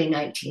early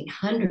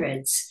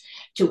 1900s.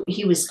 To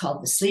He was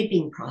called the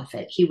sleeping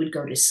prophet. He would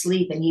go to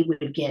sleep and he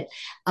would get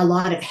a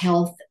lot of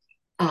health.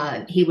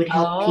 He would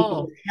help people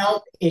Oh. with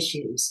health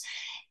issues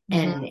Hmm.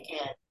 and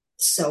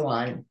so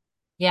on.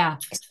 Yeah.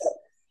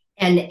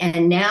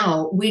 And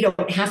now we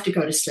don't have to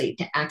go to sleep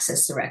to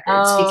access the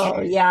records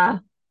Oh, yeah.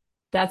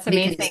 That's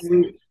because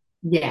amazing.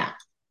 yeah.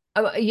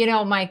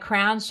 Oh, my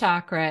crown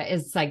chakra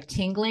is like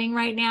tingling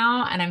right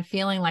now, and I'm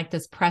feeling like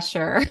this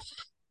pressure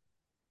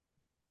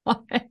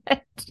on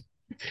it.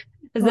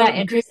 Is that Well, good.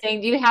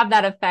 interesting? Do you have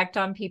that effect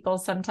on people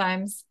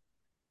sometimes?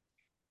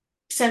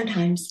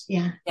 Sometimes,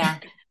 yeah. Yeah.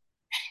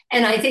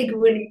 And I think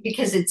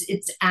because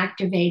it's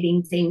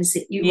activating things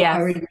that you Yes.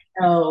 already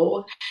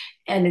know,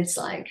 and it's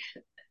like,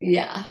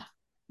 yeah,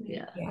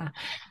 yeah. Yeah.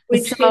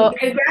 Which So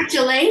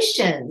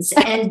congratulations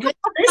and good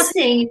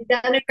listening. You've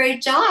done a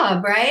great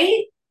job,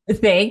 right?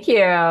 thank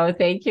you.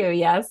 Thank you.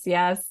 Yes,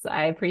 yes.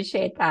 I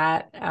appreciate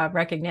that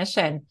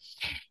recognition.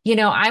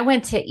 I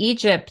went to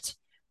Egypt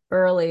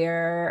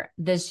earlier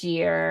this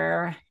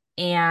year,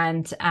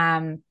 and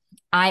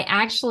I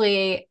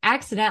actually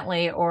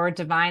accidentally or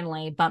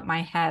divinely bumped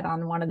my head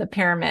on one of the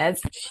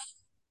pyramids.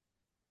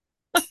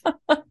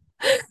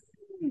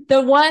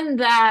 The one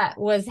that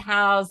was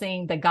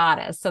housing the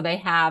goddess. So they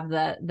have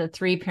the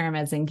three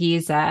pyramids in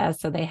Giza.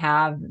 So they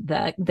have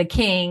the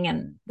king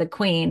and the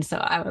queen.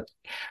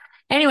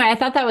 Anyway, I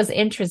thought that was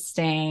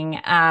interesting.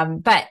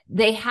 But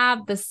they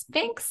have the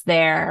Sphinx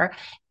there,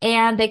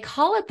 and they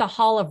call it the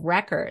Hall of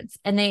Records.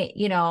 And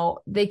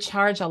they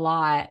charge a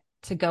lot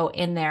to go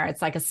in there.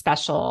 It's like a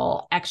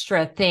special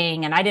extra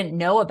thing. And I didn't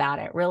know about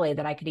it really,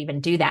 that I could even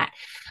do that.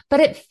 But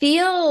it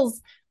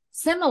feels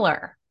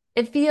similar.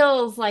 It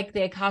feels like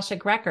the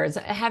Akashic Records.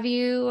 Have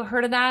you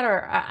heard of that?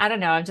 Or I don't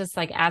know. I'm just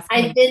like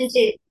asking.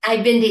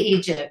 I've been to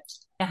Egypt,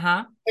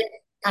 Uh-huh.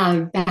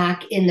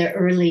 back in the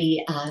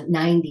early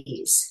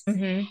 90s,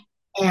 Hmm.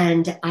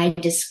 and I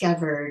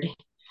discovered,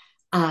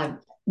 uh,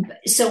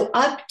 so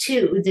up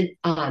to the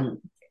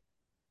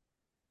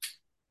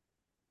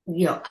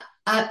you know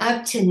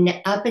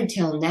up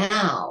until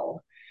now,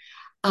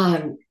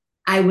 um,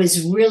 I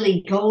was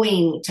really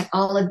going to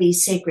all of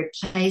these sacred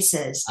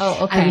places. Oh,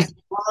 I okay. was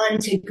drawn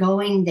to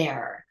going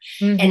there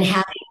and Hmm.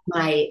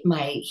 having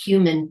my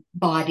human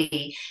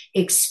body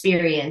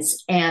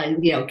experience,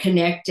 and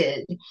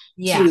connected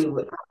Yeah.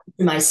 to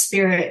my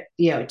spirit,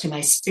 to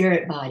my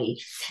spirit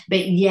body.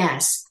 But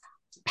yes,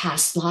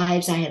 past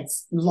lives. I had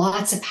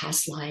lots of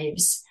past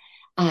lives.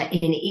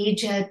 In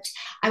Egypt,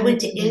 I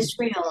went to Mm.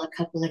 Israel a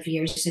couple of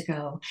years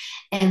ago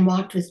and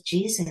walked with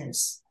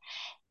Jesus.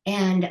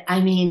 And I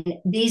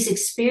mean, these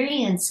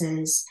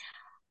experiences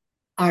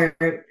are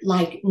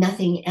like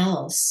nothing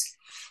else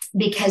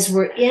because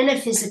we're in a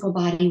physical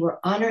body, we're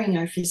honoring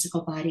our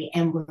physical body,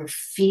 and we're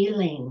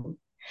feeling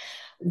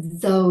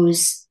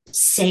those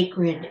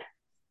sacred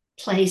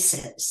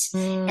places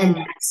and Mm.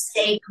 that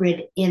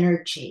sacred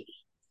energy.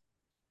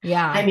 I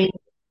Yeah. mean,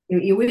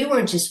 we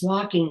weren't just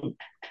walking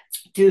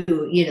through,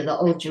 the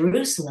old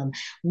Jerusalem.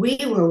 We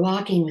were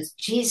walking with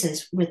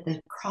Jesus with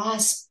the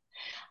cross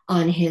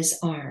on his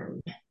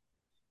arm.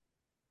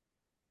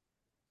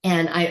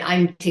 And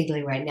I'm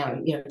tingling right now,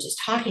 just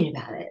talking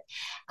about it.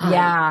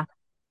 Yeah.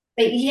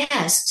 But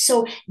yes,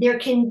 so there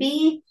can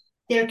be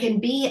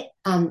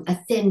a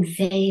thin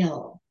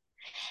veil,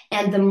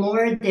 and the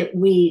more that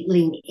we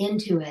lean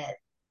into it,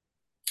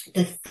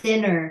 the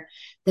thinner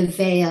the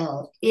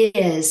veil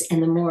is,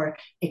 and the more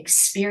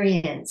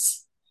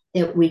experience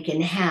that we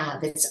can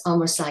have. It's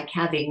almost like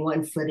having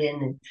one foot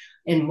in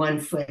and one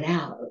foot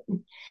out.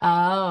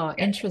 Oh,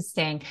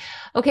 interesting.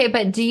 Okay,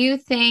 but do you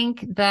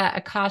think the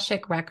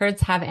Akashic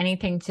records have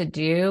anything to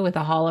do with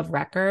the Hall of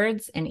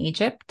Records in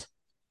Egypt?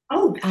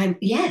 Oh,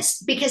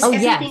 yes, because Oh,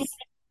 everything yes.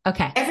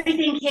 Okay.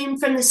 everything came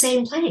from the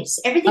same place.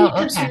 Everything Oh,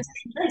 comes from okay. the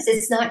same place.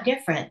 It's not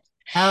different.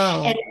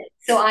 And Oh,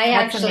 so I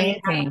that's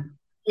actually, amazing.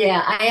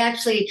 yeah, I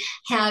actually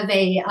have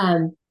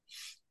an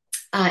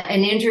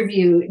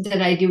interview that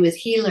I do with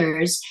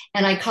healers,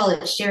 and I call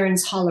it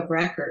Sharon's Hall of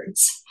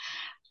Records.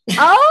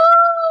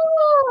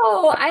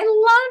 Oh, I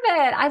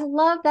love it. I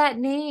love that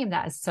name.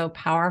 That is so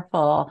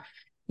powerful.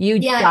 You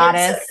Yeah, it's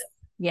goddess.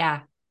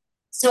 Yeah.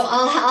 So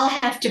I'll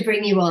have to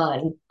bring you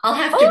on. I'll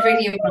have to bring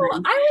you Oh,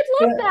 on. I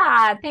would love But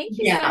that. Thank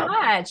you so yeah,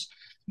 much.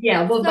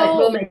 yeah. We'll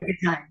So, make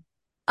a time.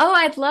 oh,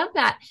 I'd love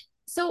that.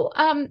 So,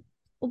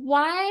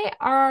 why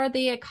are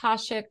the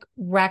Akashic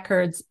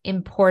records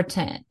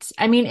important?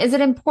 I mean, is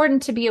it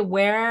important to be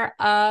aware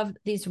of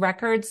these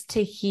records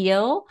to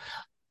heal,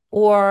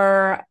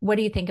 or what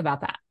do you think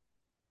about that?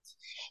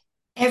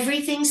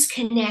 Everything's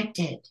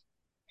connected.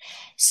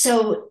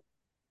 So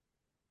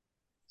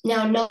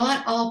now,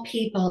 not all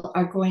people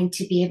are going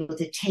to be able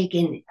to take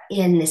in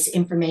this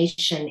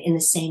information in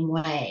the same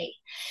way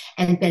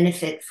and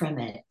benefit from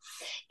it.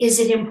 Is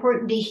it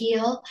important to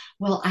heal?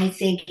 Well, I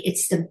think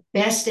it's the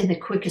best and the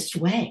quickest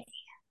way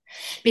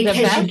The because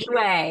best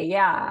way.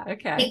 Yeah.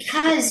 Okay.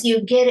 because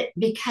you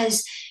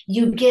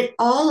get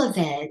all of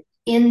it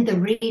in the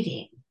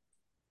reading.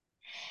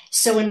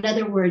 So, in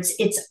other words,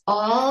 it's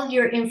all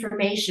your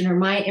information or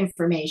my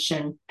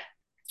information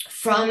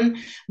from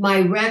my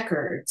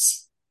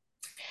records,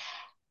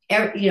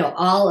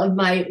 all of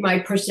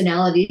my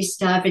personality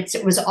stuff.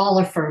 It was all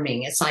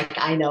affirming. It's like,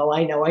 I know,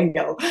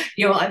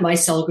 my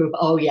cell group.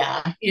 Oh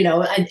yeah,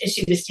 and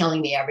she was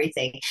telling me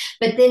everything.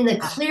 But then the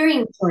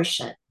clearing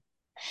portion,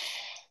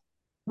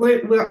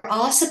 we're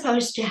all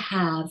supposed to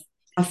have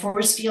a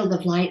force field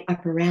of light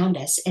up around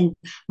us, and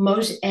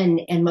most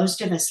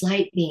of us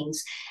light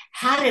beings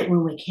had it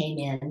when we came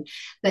in.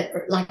 But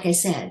like I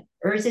said,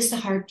 Earth is the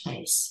hard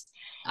place.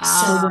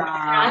 So what It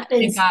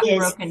happens got is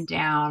broken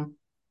down.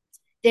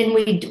 then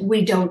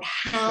we don't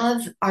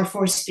have our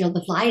force field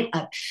of light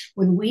up.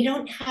 When we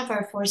don't have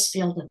our force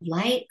field of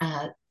light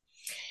up,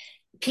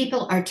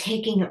 people are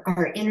taking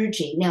our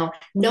energy. Now,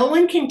 no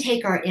one can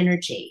take our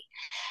energy.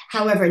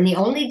 However, and the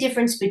only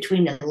difference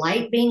between a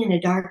light being and a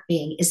dark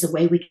being is the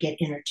way we get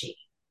energy.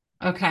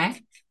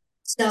 Okay.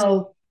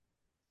 So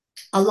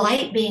a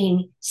light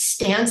being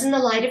stands in the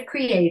light of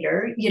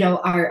creator,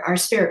 our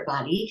spirit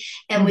body,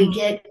 and we Mhm.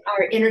 get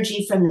our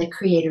energy from the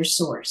creator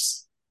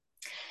source.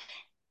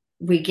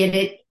 We get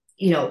it,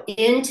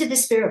 into the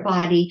spirit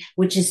body,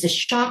 which is the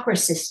chakra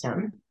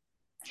system.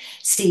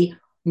 See,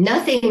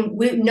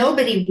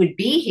 nobody would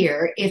be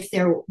here if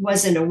there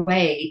wasn't a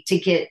way to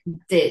get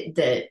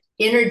the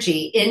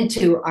energy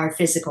into our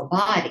physical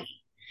body.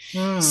 So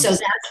Mm.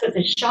 that's what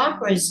the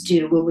chakras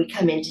do when we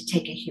come in to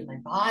take a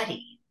human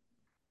body.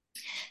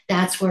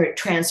 That's where it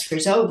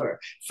transfers over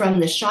from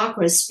the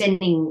chakras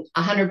spinning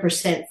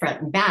 100%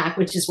 front and back,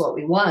 which is what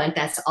we want.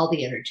 That's all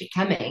the energy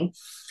coming.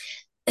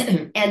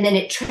 And then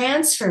it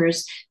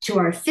transfers to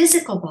our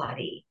physical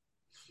body.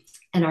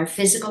 And our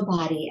physical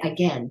body,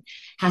 again,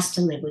 has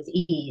to live with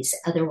ease.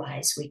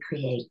 Otherwise, we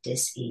create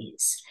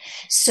dis-ease.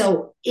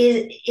 So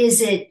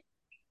is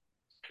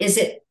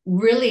it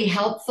really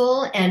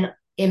helpful and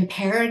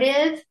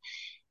imperative,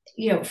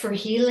 for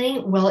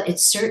healing? Well,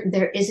 it's certain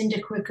there isn't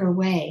a quicker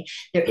way.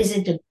 There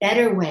isn't a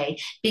better way,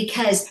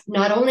 because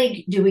not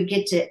only do I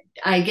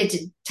get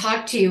to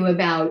talk to you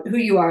about who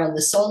you are on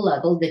the soul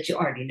level that you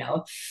already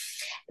know.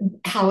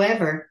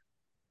 However,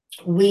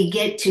 we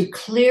get to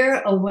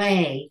clear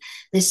away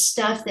the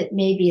stuff that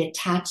may be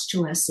attached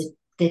to us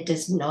that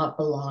does not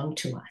belong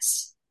to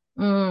us.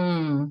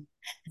 Mm.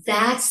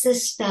 That's the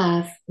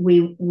stuff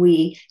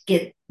we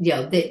get,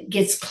 that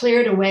gets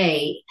cleared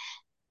away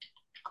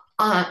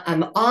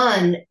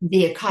on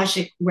the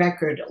Akashic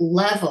record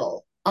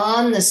level,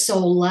 on the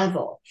soul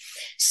level.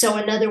 So,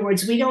 in other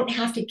words, we don't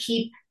have to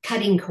keep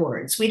cutting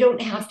cords. We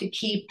don't have to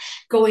keep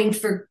going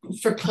for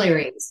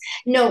clearings.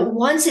 No,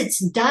 once it's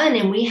done,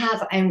 and we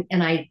have, and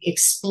I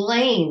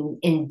explain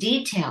in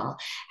detail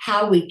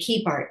how we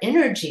keep our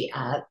energy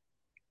up,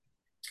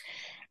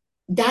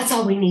 that's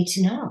all we need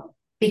to know,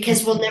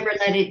 because we'll never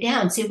let it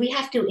down. See, we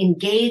have to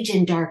engage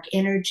in dark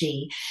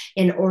energy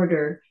in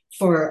order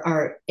for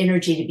our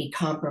energy to be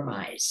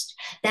compromised.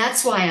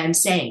 That's why I'm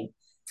saying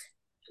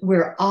we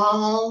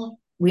all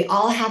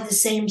have the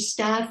same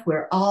stuff.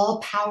 We're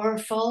all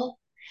powerful.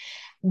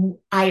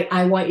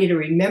 I want you to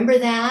remember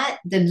that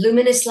the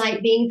luminous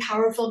light being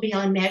powerful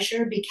beyond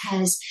measure,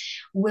 because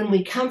when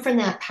we come from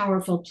that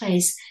powerful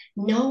place,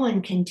 no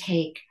one can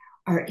take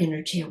our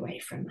energy away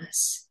from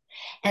us.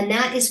 And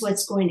that is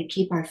what's going to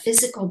keep our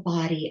physical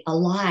body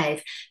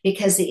alive,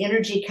 because the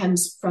energy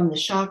comes from the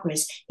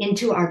chakras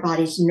into our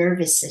body's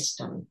nervous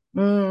system.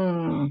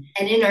 Mm.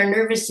 And in our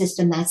nervous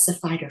system, that's the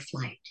fight or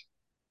flight.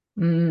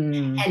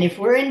 Mm. And if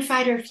we're in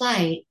fight or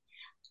flight,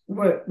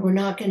 we're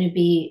not going to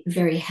be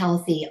very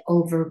healthy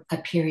over a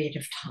period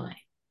of time.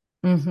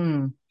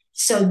 Mm-hmm.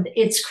 So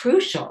it's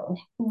crucial,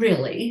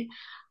 really.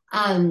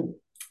 Um,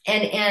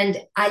 and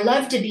I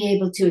love to be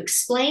able to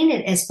explain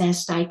it as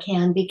best I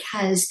can,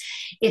 because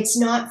it's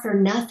not for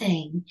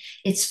nothing.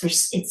 It's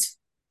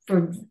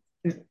for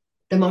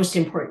the most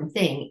important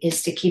thing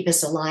is to keep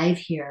us alive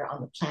here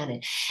on the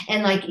planet.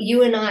 And like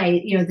you and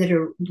I,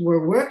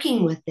 we're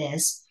working with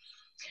this.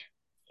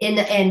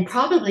 And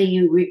probably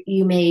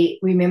you may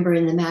remember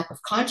in the map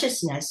of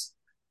consciousness,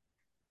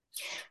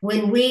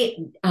 when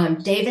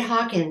David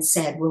Hawkins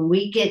said, when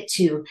we get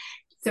to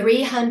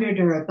 300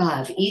 or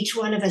above, each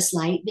one of us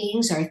light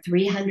beings are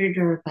 300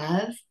 or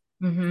above.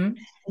 Mm-hmm.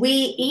 We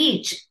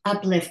each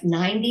uplift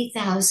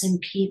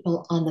 90,000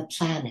 people on the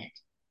planet.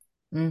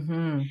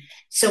 Mm-hmm.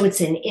 So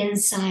it's an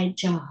inside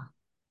job.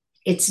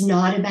 It's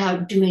not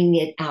about doing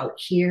it out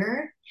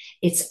here.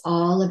 It's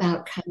all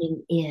about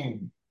coming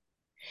in.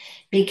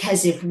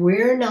 Because if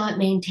we're not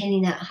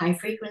maintaining that high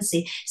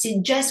frequency,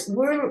 see, just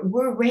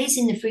we're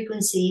raising the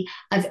frequency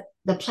of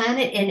the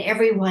planet and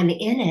everyone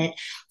in it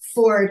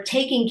for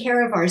taking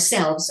care of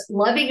ourselves,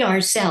 loving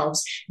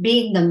ourselves,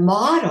 being the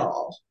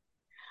model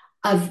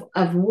of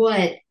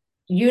what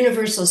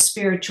universal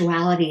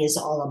spirituality is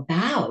all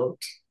about.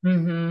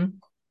 Mm-hmm.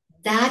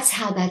 That's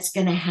how that's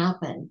going to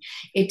happen.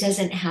 It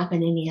doesn't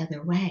happen any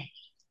other way.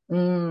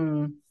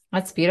 Mm,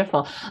 that's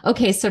beautiful.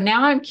 Okay, so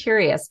now I'm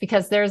curious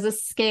because there's a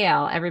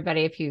scale.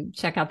 Everybody, if you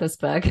check out this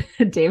book,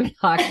 David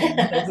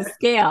Hawkins, there's a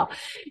scale.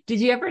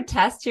 Did you ever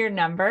test your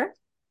number?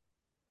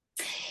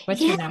 What's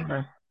Yeah. your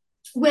number?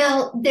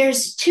 Well,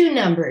 there's two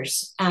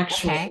numbers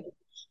actually. Okay.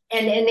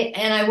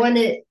 And I want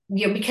to,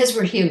 because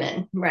we're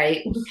human,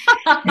 right?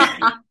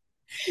 Oh,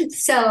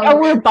 So,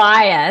 we're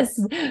biased.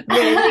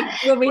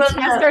 When we well,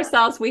 test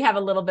ourselves, we have a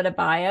little bit of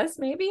bias,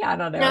 maybe. I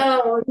don't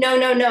know.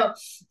 no.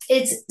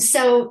 It's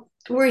so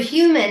we're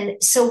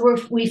human, so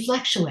we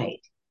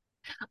fluctuate.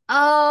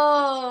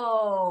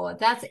 Oh,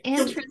 that's So,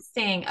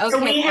 interesting. so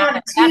Okay, we got have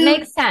it. That two.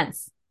 makes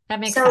sense. That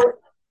makes sense. So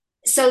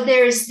so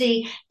there's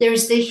the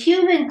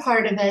human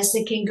part of us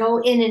that can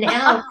go in and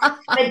out,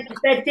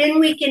 but then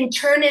we can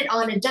turn it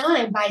on a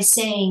dime by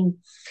saying,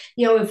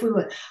 if we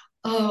would,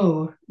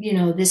 oh,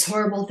 this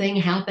horrible thing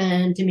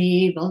happened to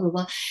me, blah blah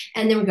blah,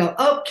 and then we go,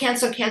 oh,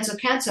 cancel, cancel,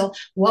 cancel.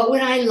 What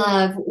would I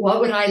love? What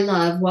would I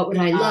love? What would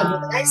I love?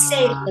 When I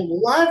say Uh, the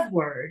love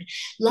word,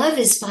 love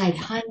is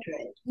 500.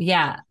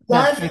 yeah,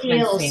 that Love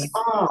heals frequency.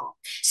 all.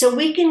 So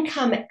we can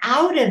come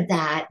out of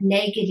that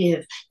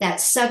negative,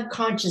 that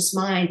subconscious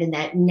mind and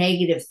that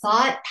negative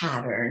thought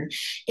pattern.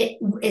 It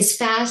is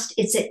fast.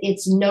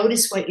 It's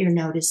notice what you're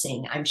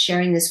noticing. I'm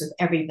sharing this with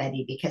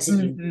everybody because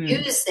if you Hmm.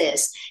 use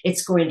this,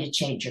 it's going to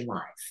change your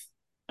life.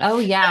 Oh,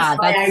 That's yeah,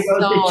 why I that's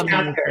wrote so the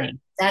chapter. amazing.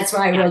 That's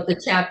why I Yeah, wrote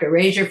the chapter.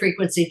 Raise your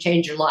frequency,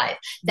 change your life.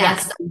 yeah,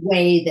 That's the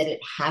way that it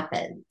I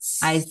happens.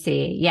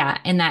 see. Yeah,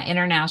 in that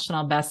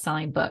international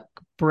best-selling book,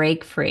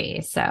 Break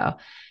Free. So,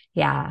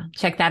 yeah,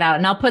 check that out.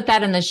 And I'll put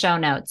that in the show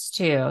notes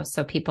too,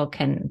 so people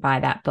can buy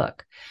that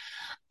book.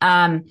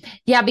 Um,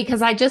 yeah,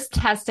 because I just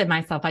tested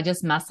myself. I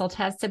just muscle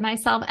tested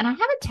myself, and I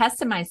haven't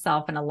tested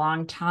myself in a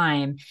long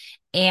time.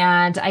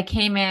 And I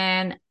came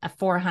in a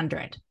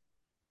 400.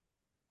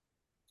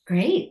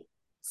 Great.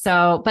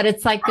 So, but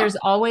it's like there's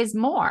always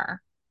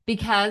more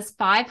because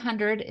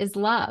 500 is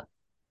love,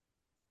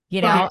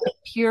 Right.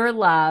 pure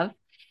love.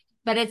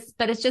 But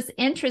it's just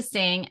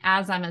interesting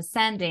as I'm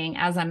ascending,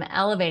 as I'm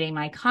elevating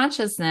my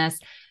consciousness,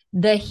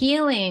 the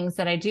healings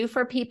that I do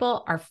for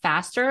people are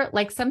faster.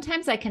 Like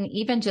sometimes I can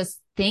even just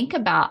think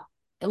about,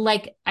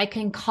 like I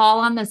can call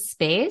on the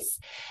space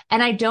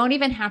and I don't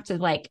even have to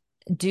like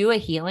do a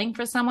healing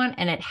for someone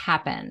and it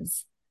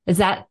happens. Is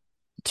that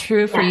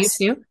true for you Yes.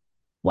 too?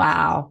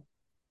 Wow.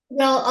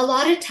 Well, a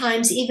lot of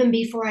times, even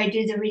before I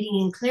do the reading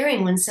and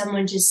clearing, when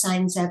someone just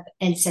signs up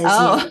and says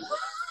yes,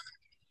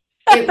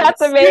 Oh, it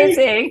that's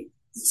amazing.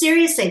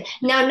 seriously.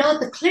 Now,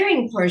 not the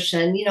clearing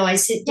portion. I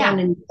sit down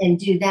Yeah. and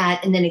do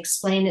that and then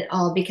explain it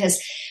all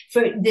because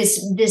for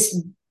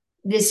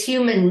this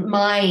human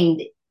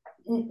mind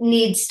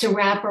needs to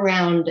wrap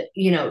around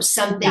Yeah.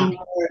 something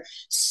more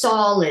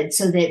solid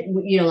so that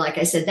like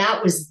I said,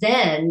 that was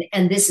then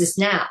and this is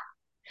now.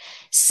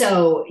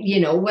 So,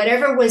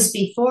 whatever was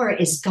before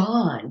is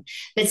gone.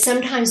 But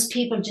sometimes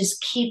people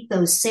just keep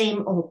those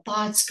same old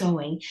thoughts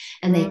going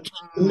and they keep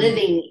Mhm.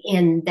 living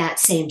in that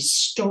same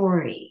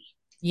story.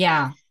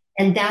 Yeah.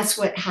 And that's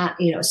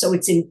so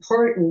it's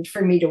important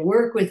for me to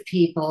work with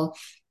people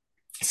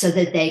so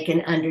that they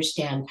can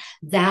understand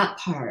that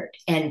part.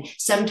 And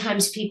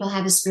sometimes people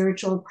have a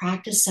spiritual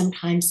practice,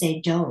 sometimes they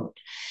don't.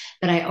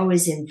 But I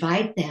always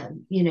invite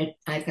them.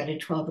 I've got a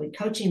 12-week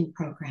coaching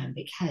program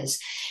because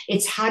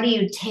it's how do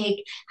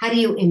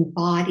you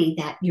embody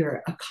that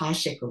your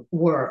Akashic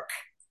work?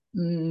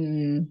 Well,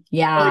 it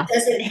Yeah.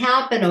 doesn't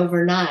happen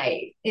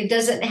overnight. It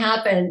doesn't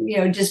happen,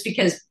 just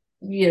because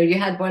you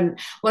had one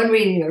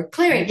reading or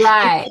clearing.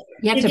 Right.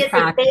 You have You to get the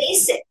practice.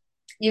 basic.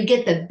 You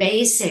get the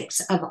basics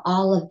of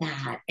all of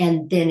that,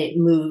 and then it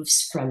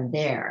moves from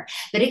there.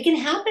 But it can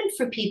happen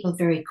for people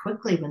very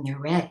quickly when they're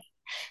ready,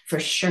 for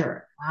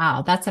sure.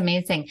 Wow, that's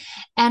amazing.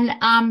 And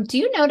do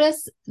you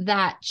notice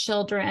that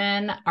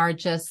children are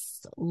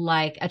just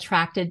like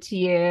attracted to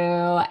you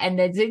and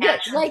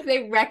like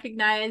they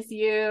recognize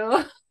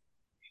you?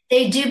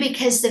 They do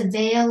because the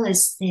veil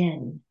is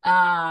thin,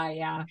 Ah,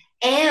 yeah.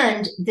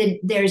 and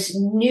there's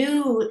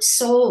new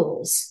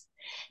souls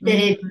that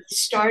have Mhm.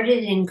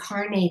 started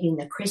incarnating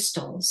the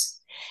crystals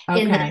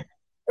in Okay.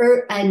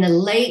 in the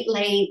late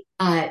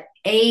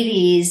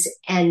 80s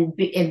and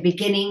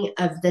beginning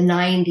of the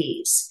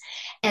 90s,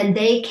 and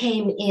they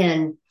came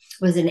in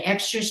with an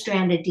extra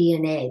strand of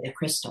DNA, the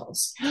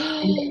crystals,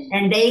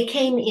 and they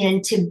came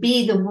in to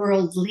be the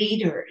world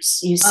leaders.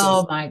 You see,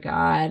 Oh my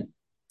God.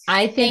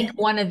 I think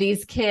one of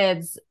these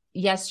kids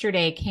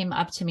yesterday came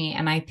up to me,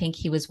 and I think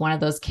he was one of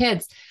those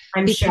kids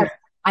I'm because sure.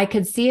 I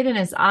could see it in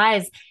his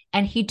eyes.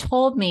 And he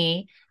told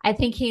me, I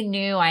think he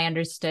knew I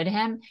understood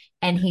him.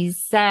 And he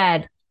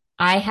said,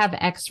 I have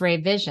x-ray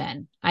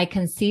vision. I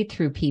can see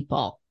through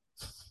people.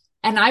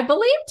 And I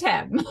believed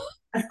him.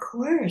 Of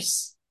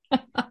course.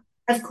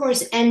 Of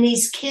course. And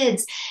these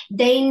kids,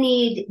 they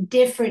need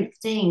different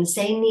things.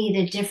 They need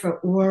a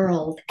different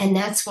world. And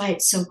that's why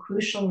it's so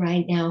crucial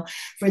right now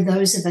for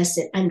those of us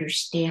that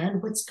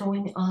understand what's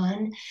going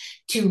on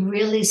to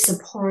really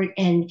support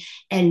and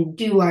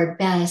do our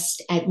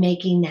best at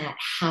making that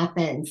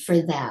happen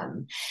for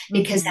them.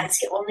 Because Mhm. that's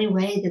the only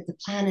way that the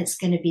planet's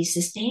going to be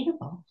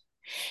sustainable,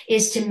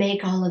 is to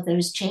make all of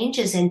those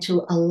changes and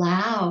to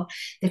allow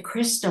the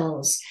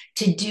crystals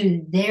to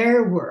do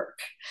their work,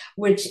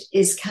 which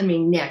is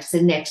coming next,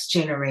 the next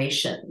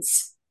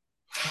generations.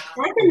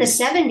 Back in the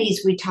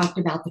 70s, we talked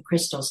about the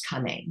crystals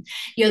coming,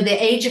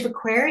 the age of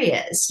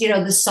Aquarius,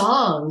 the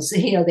songs,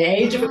 the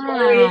age of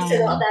Aquarius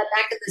and all Yeah. that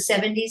back in the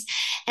 70s.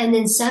 And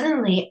then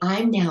suddenly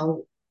I'm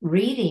now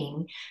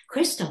reading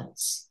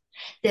crystals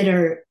that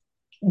are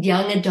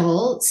young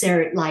adults.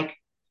 They're like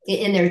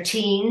in their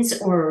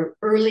teens or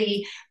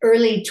early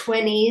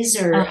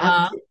 20s or up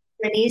Uh-huh. to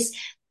 20s.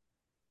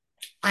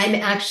 I'm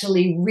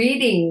actually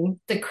reading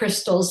the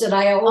crystals that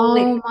I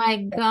only Oh my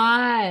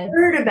God.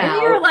 heard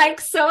And you're about. like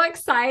so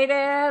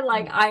excited.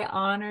 Like, I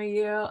honor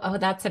you. Oh,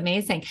 that's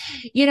amazing.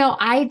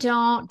 I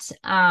don't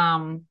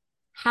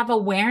have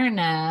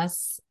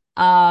awareness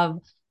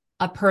of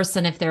a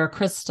person if they're a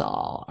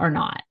crystal or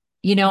not.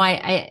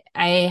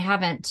 I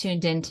haven't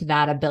tuned into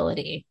that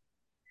ability.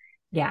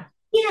 Yeah.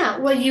 Yeah,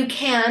 well, you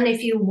can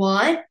if you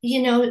want.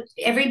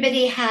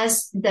 Everybody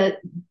has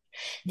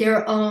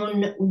their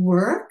own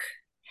work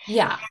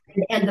Yeah.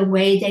 and the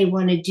way they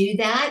want to do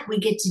that. We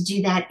get to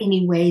do that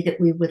any way that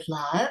we would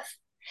love.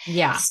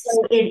 Yeah. So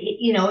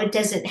it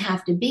doesn't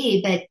have to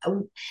be, but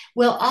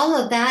well, all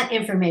of that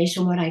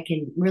information, what I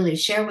can really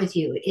share with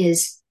you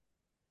is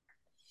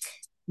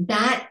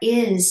that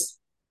is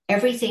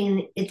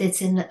everything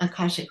that's in the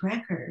Akashic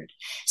record.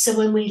 So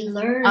when we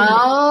learn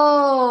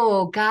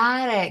Oh,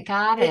 got it.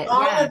 Got that it.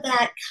 all Yeah. of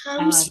that Oh,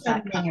 comes from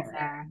that comes there.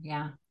 there.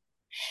 Yeah.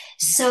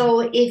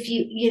 So if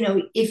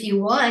you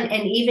want,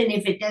 and even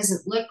if it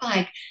doesn't look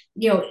like,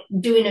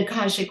 doing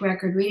Akashic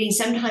record reading,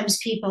 sometimes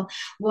people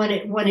want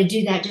to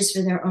do that just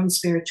for their own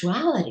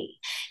spirituality.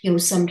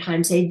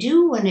 Sometimes they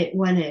do want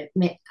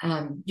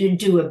to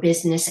do a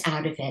business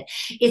out of it.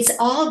 It's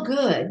all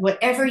good,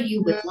 whatever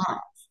you would Mhm. love.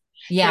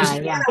 There's Yeah.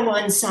 Yeah. not a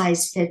one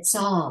size fits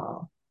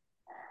all.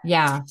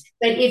 Yeah.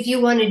 But if you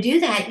want to do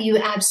that, you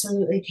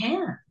absolutely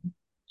can.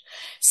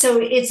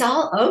 So it's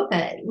all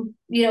open.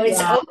 It's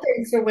Yeah.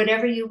 open for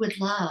whatever you would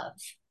love.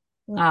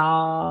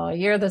 Oh,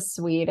 you're the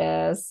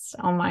sweetest.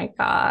 Oh my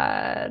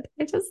God.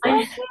 I just love I'm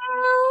you.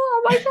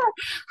 Oh my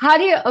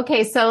God.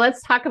 Okay, so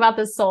let's talk about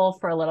the soul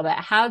for a little bit.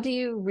 How do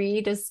you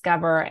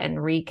rediscover and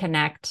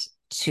reconnect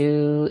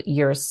to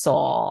your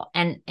soul?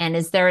 And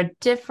is there a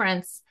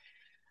difference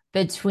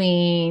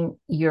between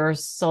your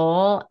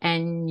soul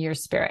and your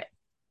spirit?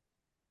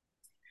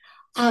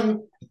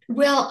 Um,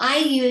 well, I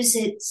use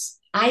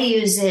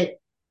it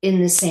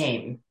in the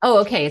same. Oh,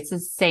 okay. It's the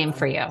same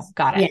for you.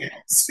 Got it. Yeah.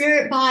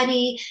 Spirit,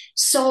 body,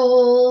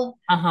 soul,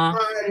 Uh-huh.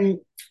 um,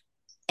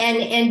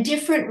 and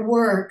different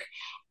work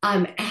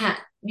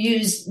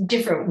use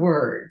different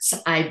words,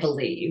 I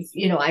believe.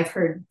 I've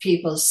heard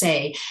people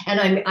say, and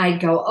I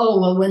go, oh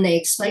well, when they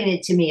explain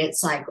it to me,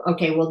 it's like,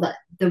 okay, well,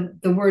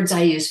 the words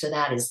I use for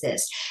that is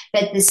this.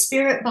 But the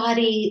spirit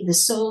body, the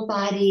soul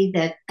body,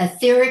 the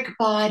etheric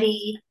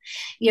body,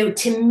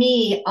 to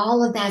me,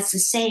 all of that's the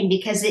same,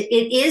 because it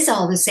is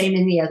all the same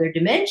in the other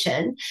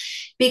dimension,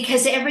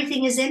 because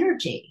everything is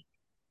energy.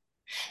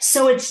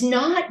 So it's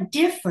not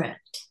different.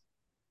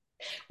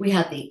 We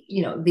have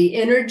the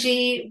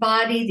energy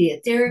body, the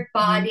etheric Mhm.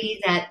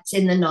 body that's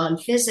in the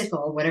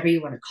non-physical, whatever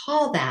you want to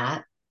call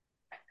that.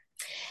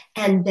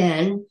 And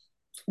then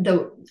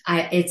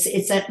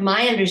it's that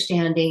my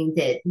understanding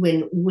that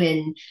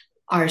when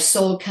our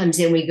soul comes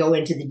in, we go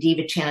into the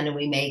diva chant and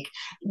we make,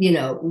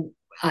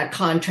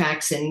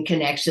 contracts and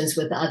connections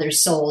with other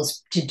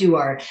souls to do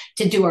our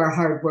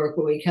hard work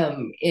when we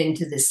come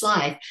into this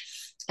life.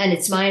 And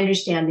it's my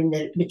understanding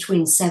that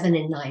between 7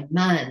 and 9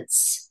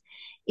 months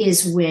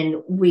is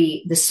when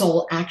the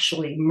soul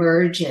actually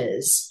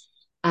merges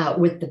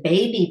with the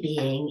baby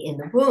being in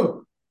the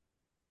womb.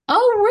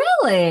 Oh,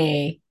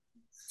 really?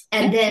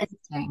 And then,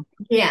 Interesting.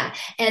 yeah,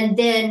 and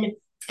then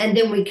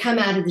we come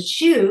out of the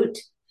chute.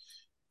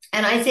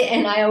 And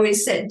I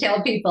always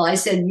tell people, I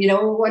said,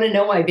 want to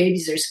know why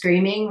babies are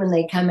screaming when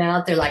they come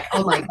out? They're like,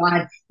 oh my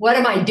God, what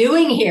am I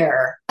doing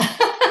here?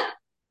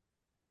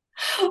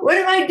 What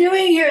am I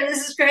doing here?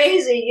 This is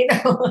crazy.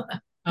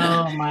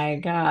 Oh my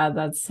God,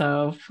 that's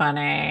so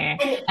funny.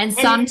 and, And and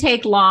some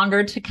take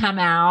longer to come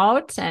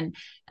out. And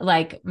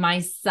like my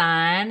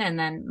son, and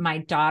then my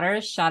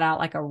daughter shot out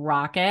like a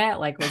rocket,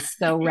 like was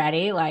so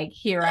ready, like,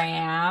 here I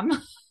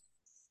am.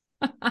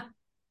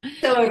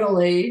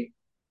 totally.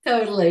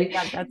 Totally.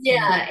 Yeah, that's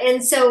Yeah. amazing.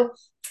 And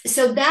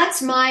so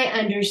that's my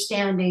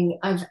understanding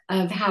of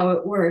how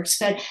it works.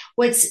 But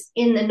what's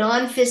in the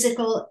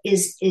non-physical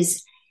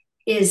is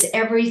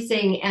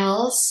everything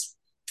else.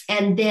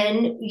 And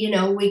then,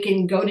 we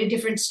can go to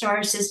different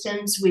star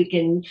systems. We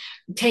can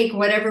take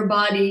whatever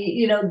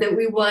body, that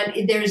we want.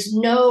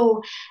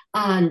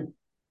 Um,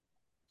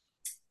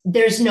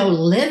 there's no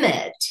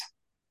limit.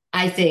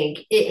 I think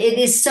it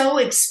is so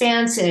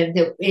expansive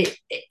that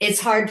it's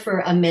hard for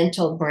a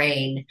mental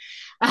brain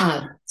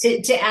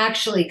to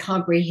actually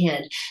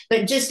comprehend.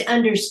 But just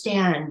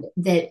understand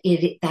that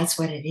that's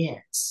what it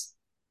is.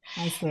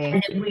 I see.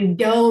 And that we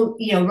don't,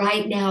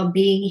 right now,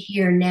 being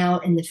here now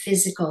in the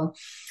physical,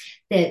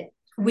 that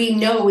we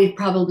know we've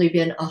probably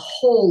been a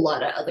whole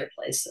lot of other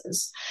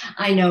places.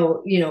 I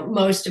know,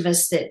 most of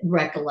us that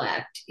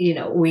recollect, we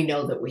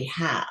know that we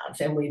have,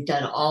 and we've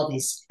done all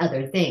these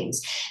other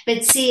things.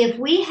 But see, if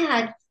we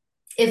had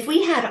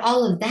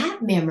all of that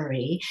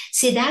memory,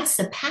 see, that's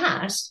the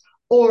past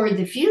or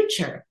the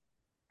future.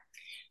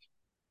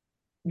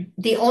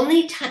 The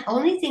only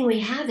thing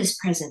we have is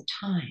present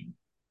time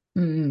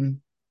Mm.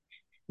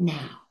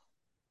 now.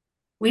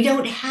 We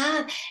don't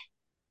have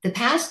the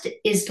past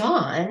is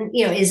gone,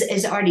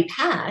 is already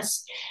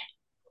past,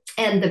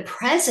 and the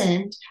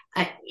present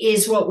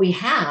is what we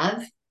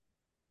have,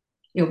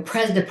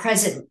 the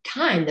present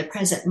time, the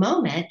present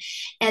moment,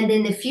 and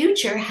then the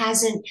future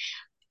hasn't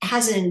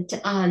happened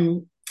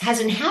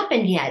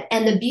yet.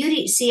 And the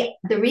beauty, see,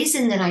 the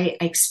reason that I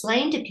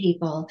explain to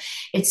people,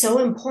 it's so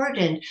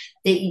important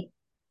that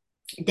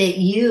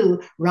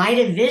you write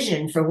a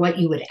vision for what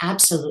you would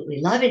absolutely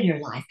love in your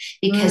life,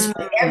 because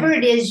whatever Mm.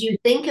 it is you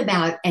think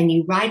about and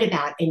you write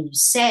about and you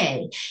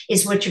say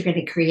is what you're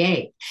going to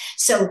create.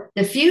 So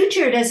the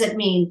future doesn't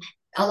mean,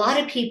 a lot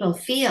of people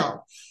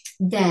feel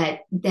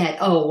that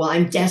oh, well,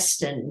 I'm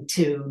destined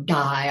to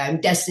die,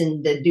 I'm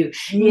destined to do.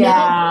 No,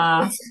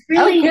 Yeah. it's Oh,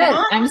 really good.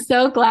 not. I'm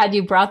so glad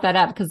you brought that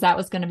up because that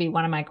was going to be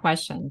one of my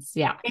questions.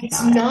 Yeah, It's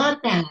got it.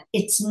 not that.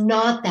 It's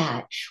not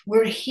that.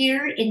 We're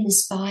here in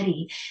this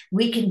body.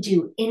 We can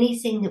do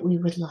anything that we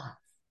would love.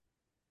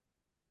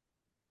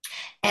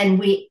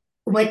 And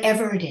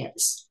whatever it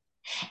is.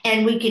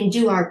 And we can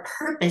do our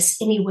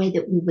purpose any way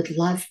that we would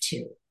love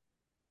to.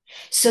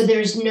 So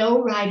there's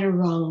no right or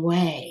wrong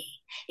way.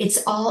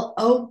 It's all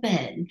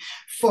open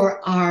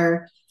for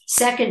our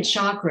second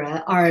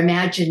chakra, our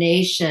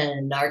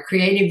imagination, our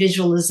creative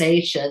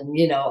visualization,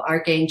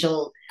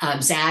 Archangel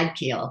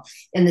Zadkiel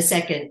in the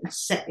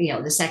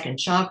second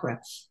chakra.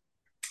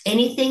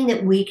 Anything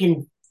that we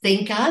can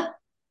think of,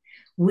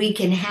 we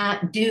can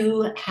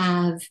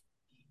have,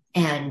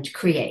 and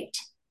create.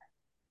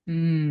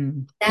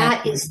 That's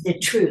That is the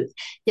truth.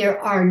 There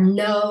are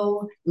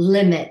no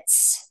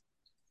limits.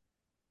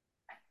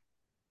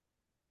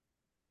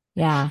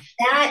 yeah.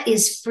 That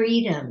is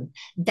freedom.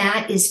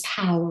 That is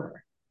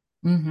power.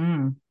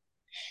 Hmm.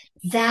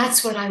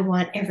 That's what I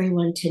want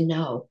everyone to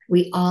know.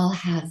 We all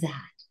have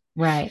that.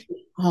 Right.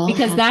 All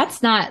Because have.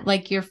 that's not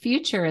like your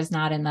future is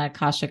not in the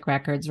Akashic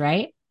records,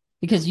 right?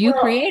 Because you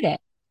Well, create it.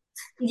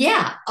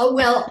 yeah. Oh,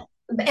 well,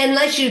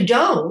 unless you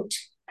don't.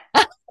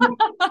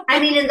 I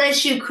mean,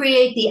 unless you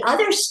create the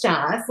other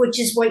stuff, which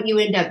is what you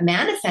end up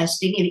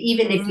manifesting,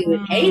 even if you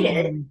would hate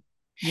it. Mm.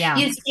 Yeah.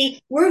 You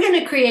see, we're going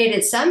to create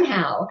it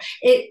somehow.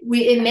 It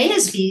may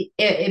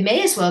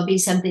as well be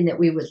something that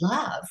we would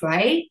love,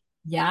 right?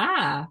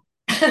 Yeah.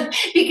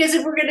 Because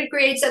if we're going to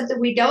create something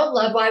we don't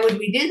love, why would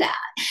we do that?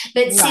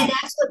 But see, Right.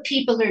 that's what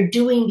people are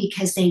doing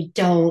because they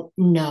don't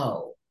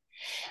know,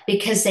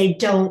 because they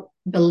don't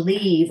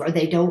believe, or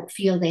they don't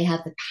feel they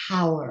have the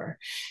power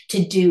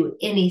to do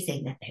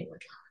anything that they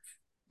would love.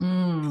 I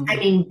Mm.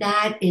 mean,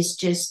 that is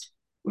just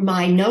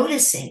my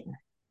noticing.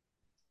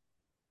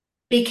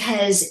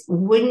 Because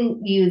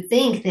wouldn't you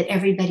think that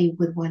everybody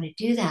would want to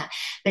do that?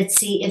 But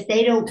see, if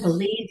they don't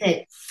believe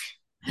it,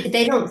 if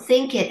they don't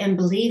think it and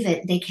believe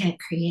it, they can't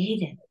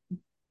create it.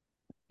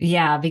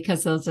 Yeah,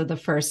 because those are the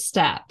first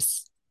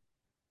steps.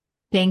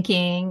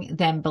 Thinking,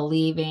 then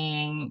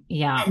believing,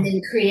 yeah, And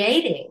then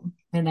creating.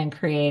 and then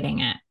creating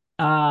it.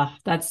 Oh,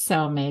 that's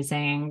so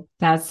amazing.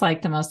 That's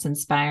like the most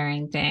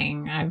inspiring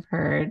thing I've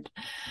heard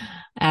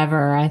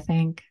ever, I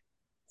think.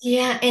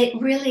 Yeah, it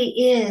really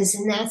is.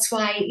 And that's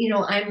why,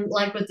 I'm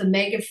like with the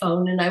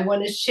megaphone and I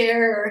want to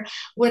share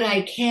what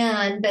I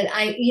can, but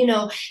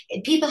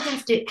people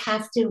have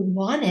to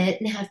want it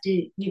and have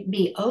to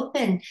be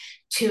open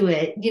to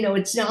it.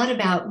 It's not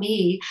about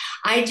me.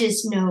 I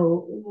just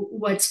know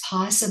what's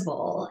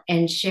possible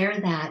and share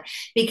that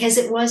because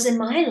it was in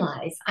my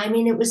life. I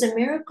mean, it was a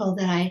miracle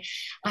that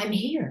I'm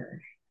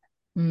here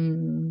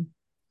Mm,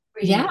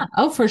 for yeah. you.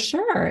 Oh, for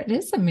sure. It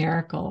is a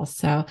miracle.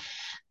 So,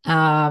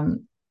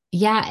 um,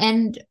 yeah.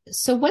 And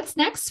so what's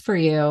next for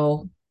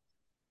you?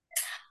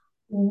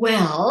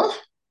 Well,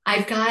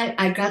 I've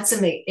got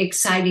some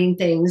exciting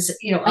things,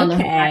 on the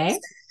horizon. Okay.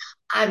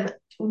 I'm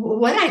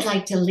what I'd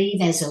like to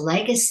leave as a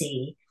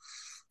legacy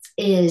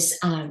is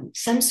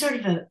some sort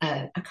of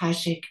a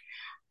Akashic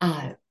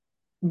uh,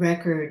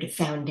 record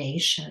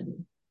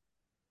foundation.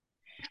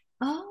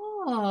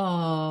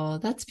 Oh,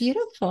 that's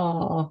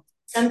beautiful.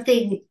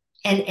 Something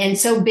and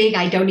so big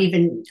I don't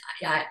even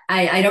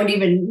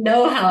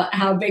know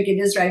how big it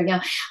is right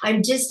now.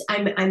 I'm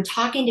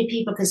talking to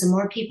people because the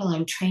more people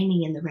I'm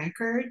training in the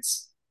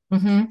records,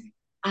 Hmm.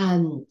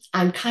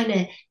 I'm kind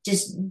of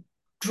just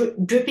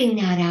dripping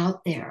that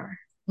out there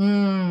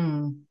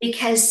Mm,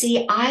 because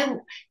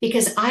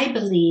because I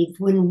believe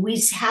when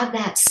we have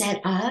that set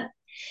up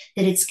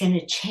that it's going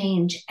to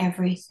change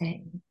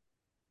everything.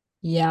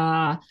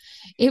 yeah.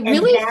 It And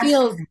really that's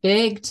feels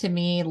big to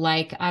me.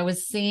 Like I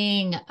was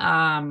seeing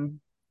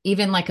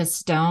even like a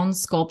stone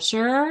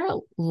sculpture,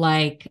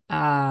 like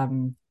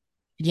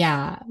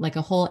yeah, like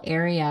a whole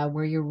area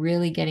where you're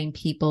really getting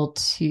people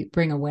to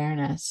bring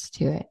awareness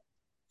to it.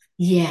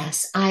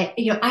 yes,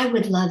 I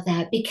would love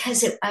that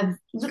because I've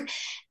look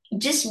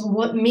just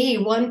what me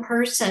one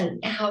person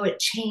how it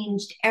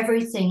changed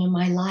everything in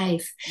my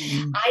life.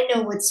 Mm. I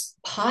know what's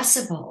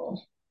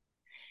possible,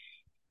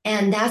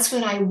 and that's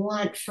what I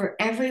want for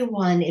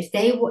everyone. If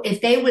they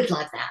would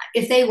love that,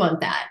 if they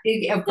want that,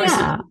 of course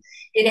Yeah.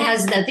 it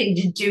has nothing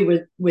to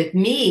do with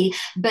me.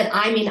 But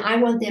I mean, I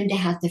want them to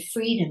have the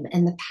freedom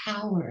and the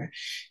power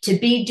to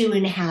be, do,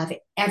 and have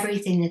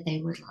everything that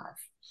they would love.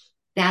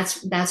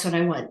 That's what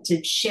I want,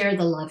 to share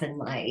the love and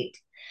light.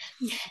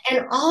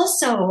 And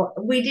also,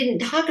 we didn't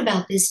talk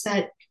about this,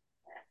 but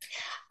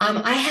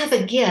I have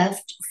a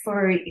gift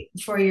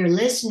for your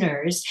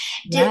listeners.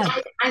 Yes.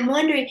 I'm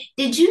wondering,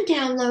 did you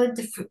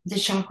download the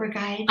chakra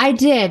guide? I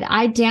did.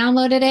 I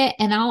downloaded it,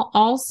 and I'll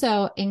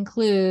also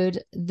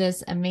include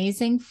this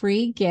amazing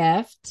free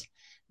gift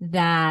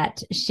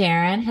that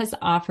Sharon has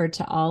offered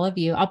to all of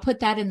you. I'll put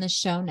that in the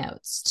show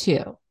notes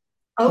too,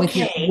 with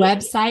your Okay,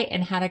 website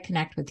and how to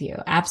connect with you.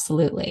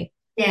 Absolutely.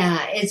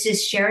 yeah, it's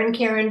just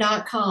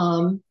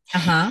SharonCaren.com.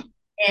 Uh-huh.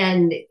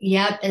 And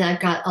yep, and I've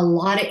got a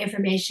lot of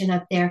information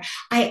up there.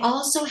 I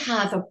also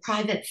have a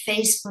private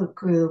Facebook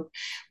group,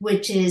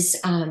 which is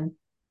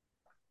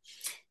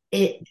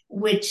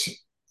which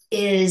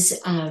is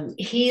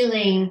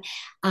healing.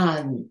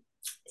 Um,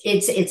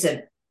 it's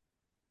a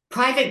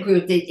private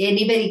group that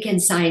anybody can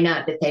sign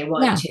up if they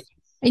want Yeah. to.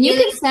 And you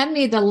Healing. can send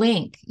me the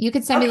link. You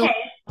can send me the Okay.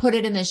 put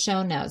it in the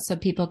show notes so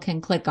people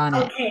can click on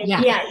it. Okay.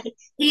 Yeah. Yeah.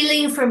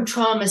 Healing from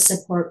Trauma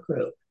Support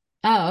Group.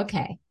 Oh,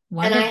 okay. And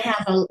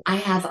Wonderful. I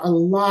have a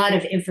lot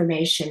of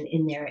information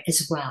in there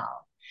as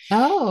well.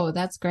 Oh,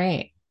 that's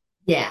great.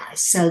 Yeah.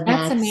 So That's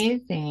that's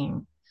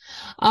amazing.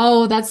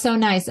 Oh, that's so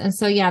nice. And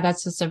so, yeah,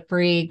 that's just a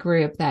free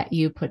group that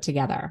you put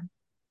together.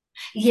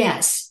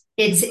 yes.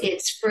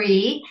 It's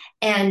free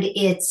and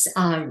it's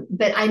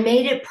but I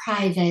made it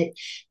private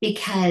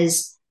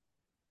because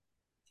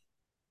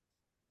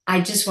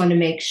I just want to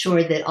make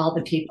sure that all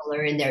the people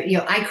are in there.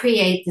 I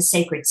create the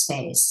sacred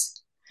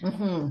space.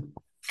 Mm-hmm.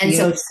 And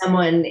so Beautiful. if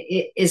someone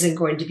isn't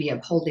going to be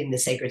upholding the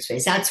sacred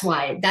space, that's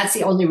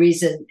the only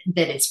reason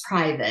that it's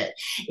private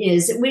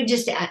is we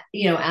just,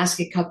 ask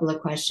a couple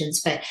of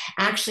questions, but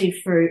actually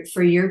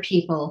for your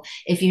people,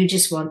 if you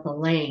just want the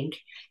link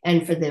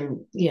and for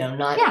them, Yeah.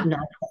 not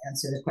to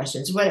answer the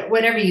questions,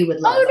 whatever you would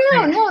love.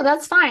 Oh, no,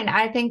 that's fine.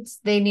 I think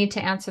they need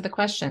to answer the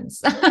questions.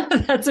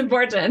 That's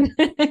important.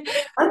 But we can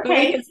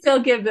Okay. still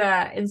give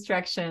the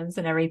instructions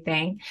and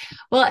everything.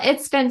 Well,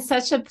 it's been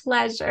such a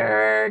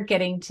pleasure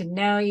getting to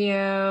know you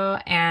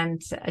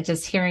and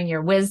just hearing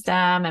your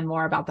wisdom and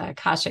more about the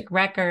Akashic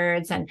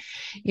records and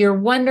your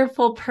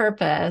wonderful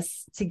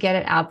purpose to get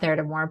it out there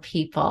to more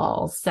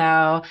people.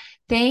 So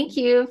thank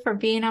you for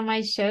being on my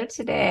show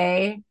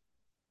today.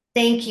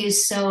 Thank you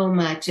so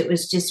much. It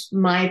was just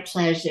my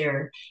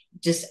pleasure,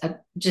 just a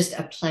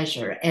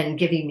pleasure and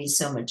giving me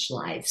so much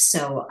life.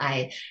 So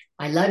I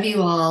love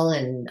you all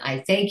and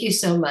I thank you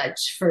so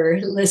much for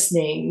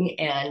listening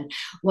and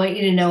want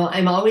you to know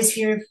I'm always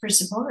here for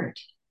support.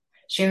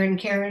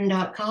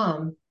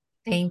 SharonCaren.com.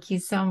 Thank you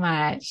so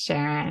much,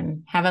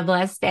 Sharon. Have a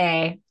blessed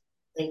day.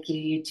 Thank you,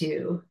 you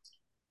too.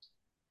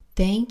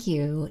 Thank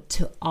you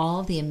to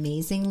all the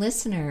amazing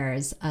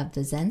listeners of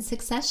the Zen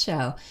Success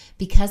Show.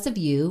 Because of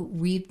you,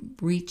 we've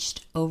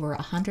reached over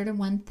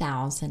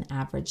 101,000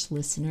 average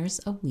listeners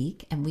a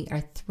week, and we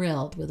are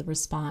thrilled with the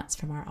response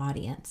from our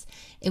audience.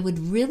 It would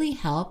really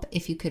help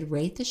if you could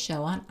rate the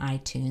show on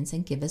iTunes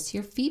and give us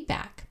your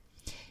feedback.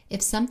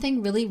 If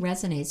something really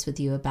resonates with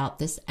you about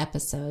this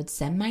episode,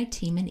 send my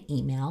team an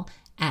email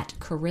at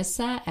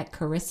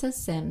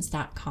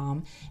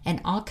carissa@carissasims.com and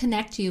I'll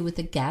connect you with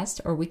a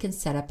guest or we can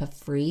set up a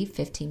free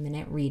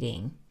 15-minute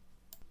reading.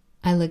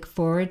 I look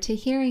forward to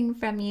hearing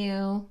from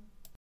you.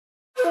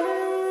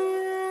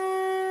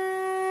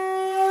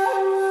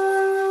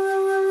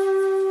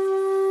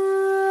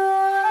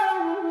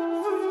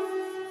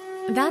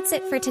 That's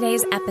it for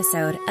today's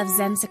episode of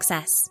Zen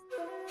Success.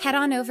 Head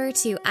on over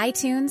to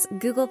iTunes,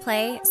 Google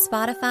Play,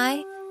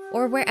 Spotify,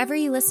 or wherever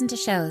you listen to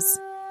shows.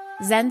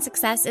 Zen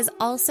Success is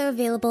also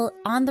available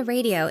on the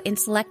radio in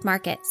select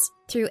markets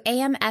through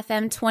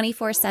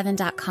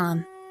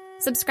amfm247.com.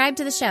 Subscribe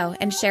to the show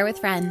and share with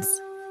friends.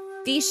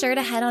 Be sure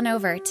to head on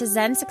over to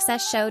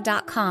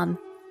zensuccessshow.com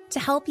to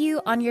help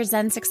you on your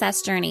Zen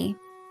Success journey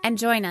and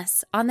join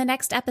us on the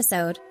next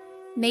episode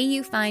May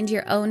you find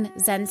your own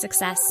Zen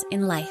success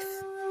in life.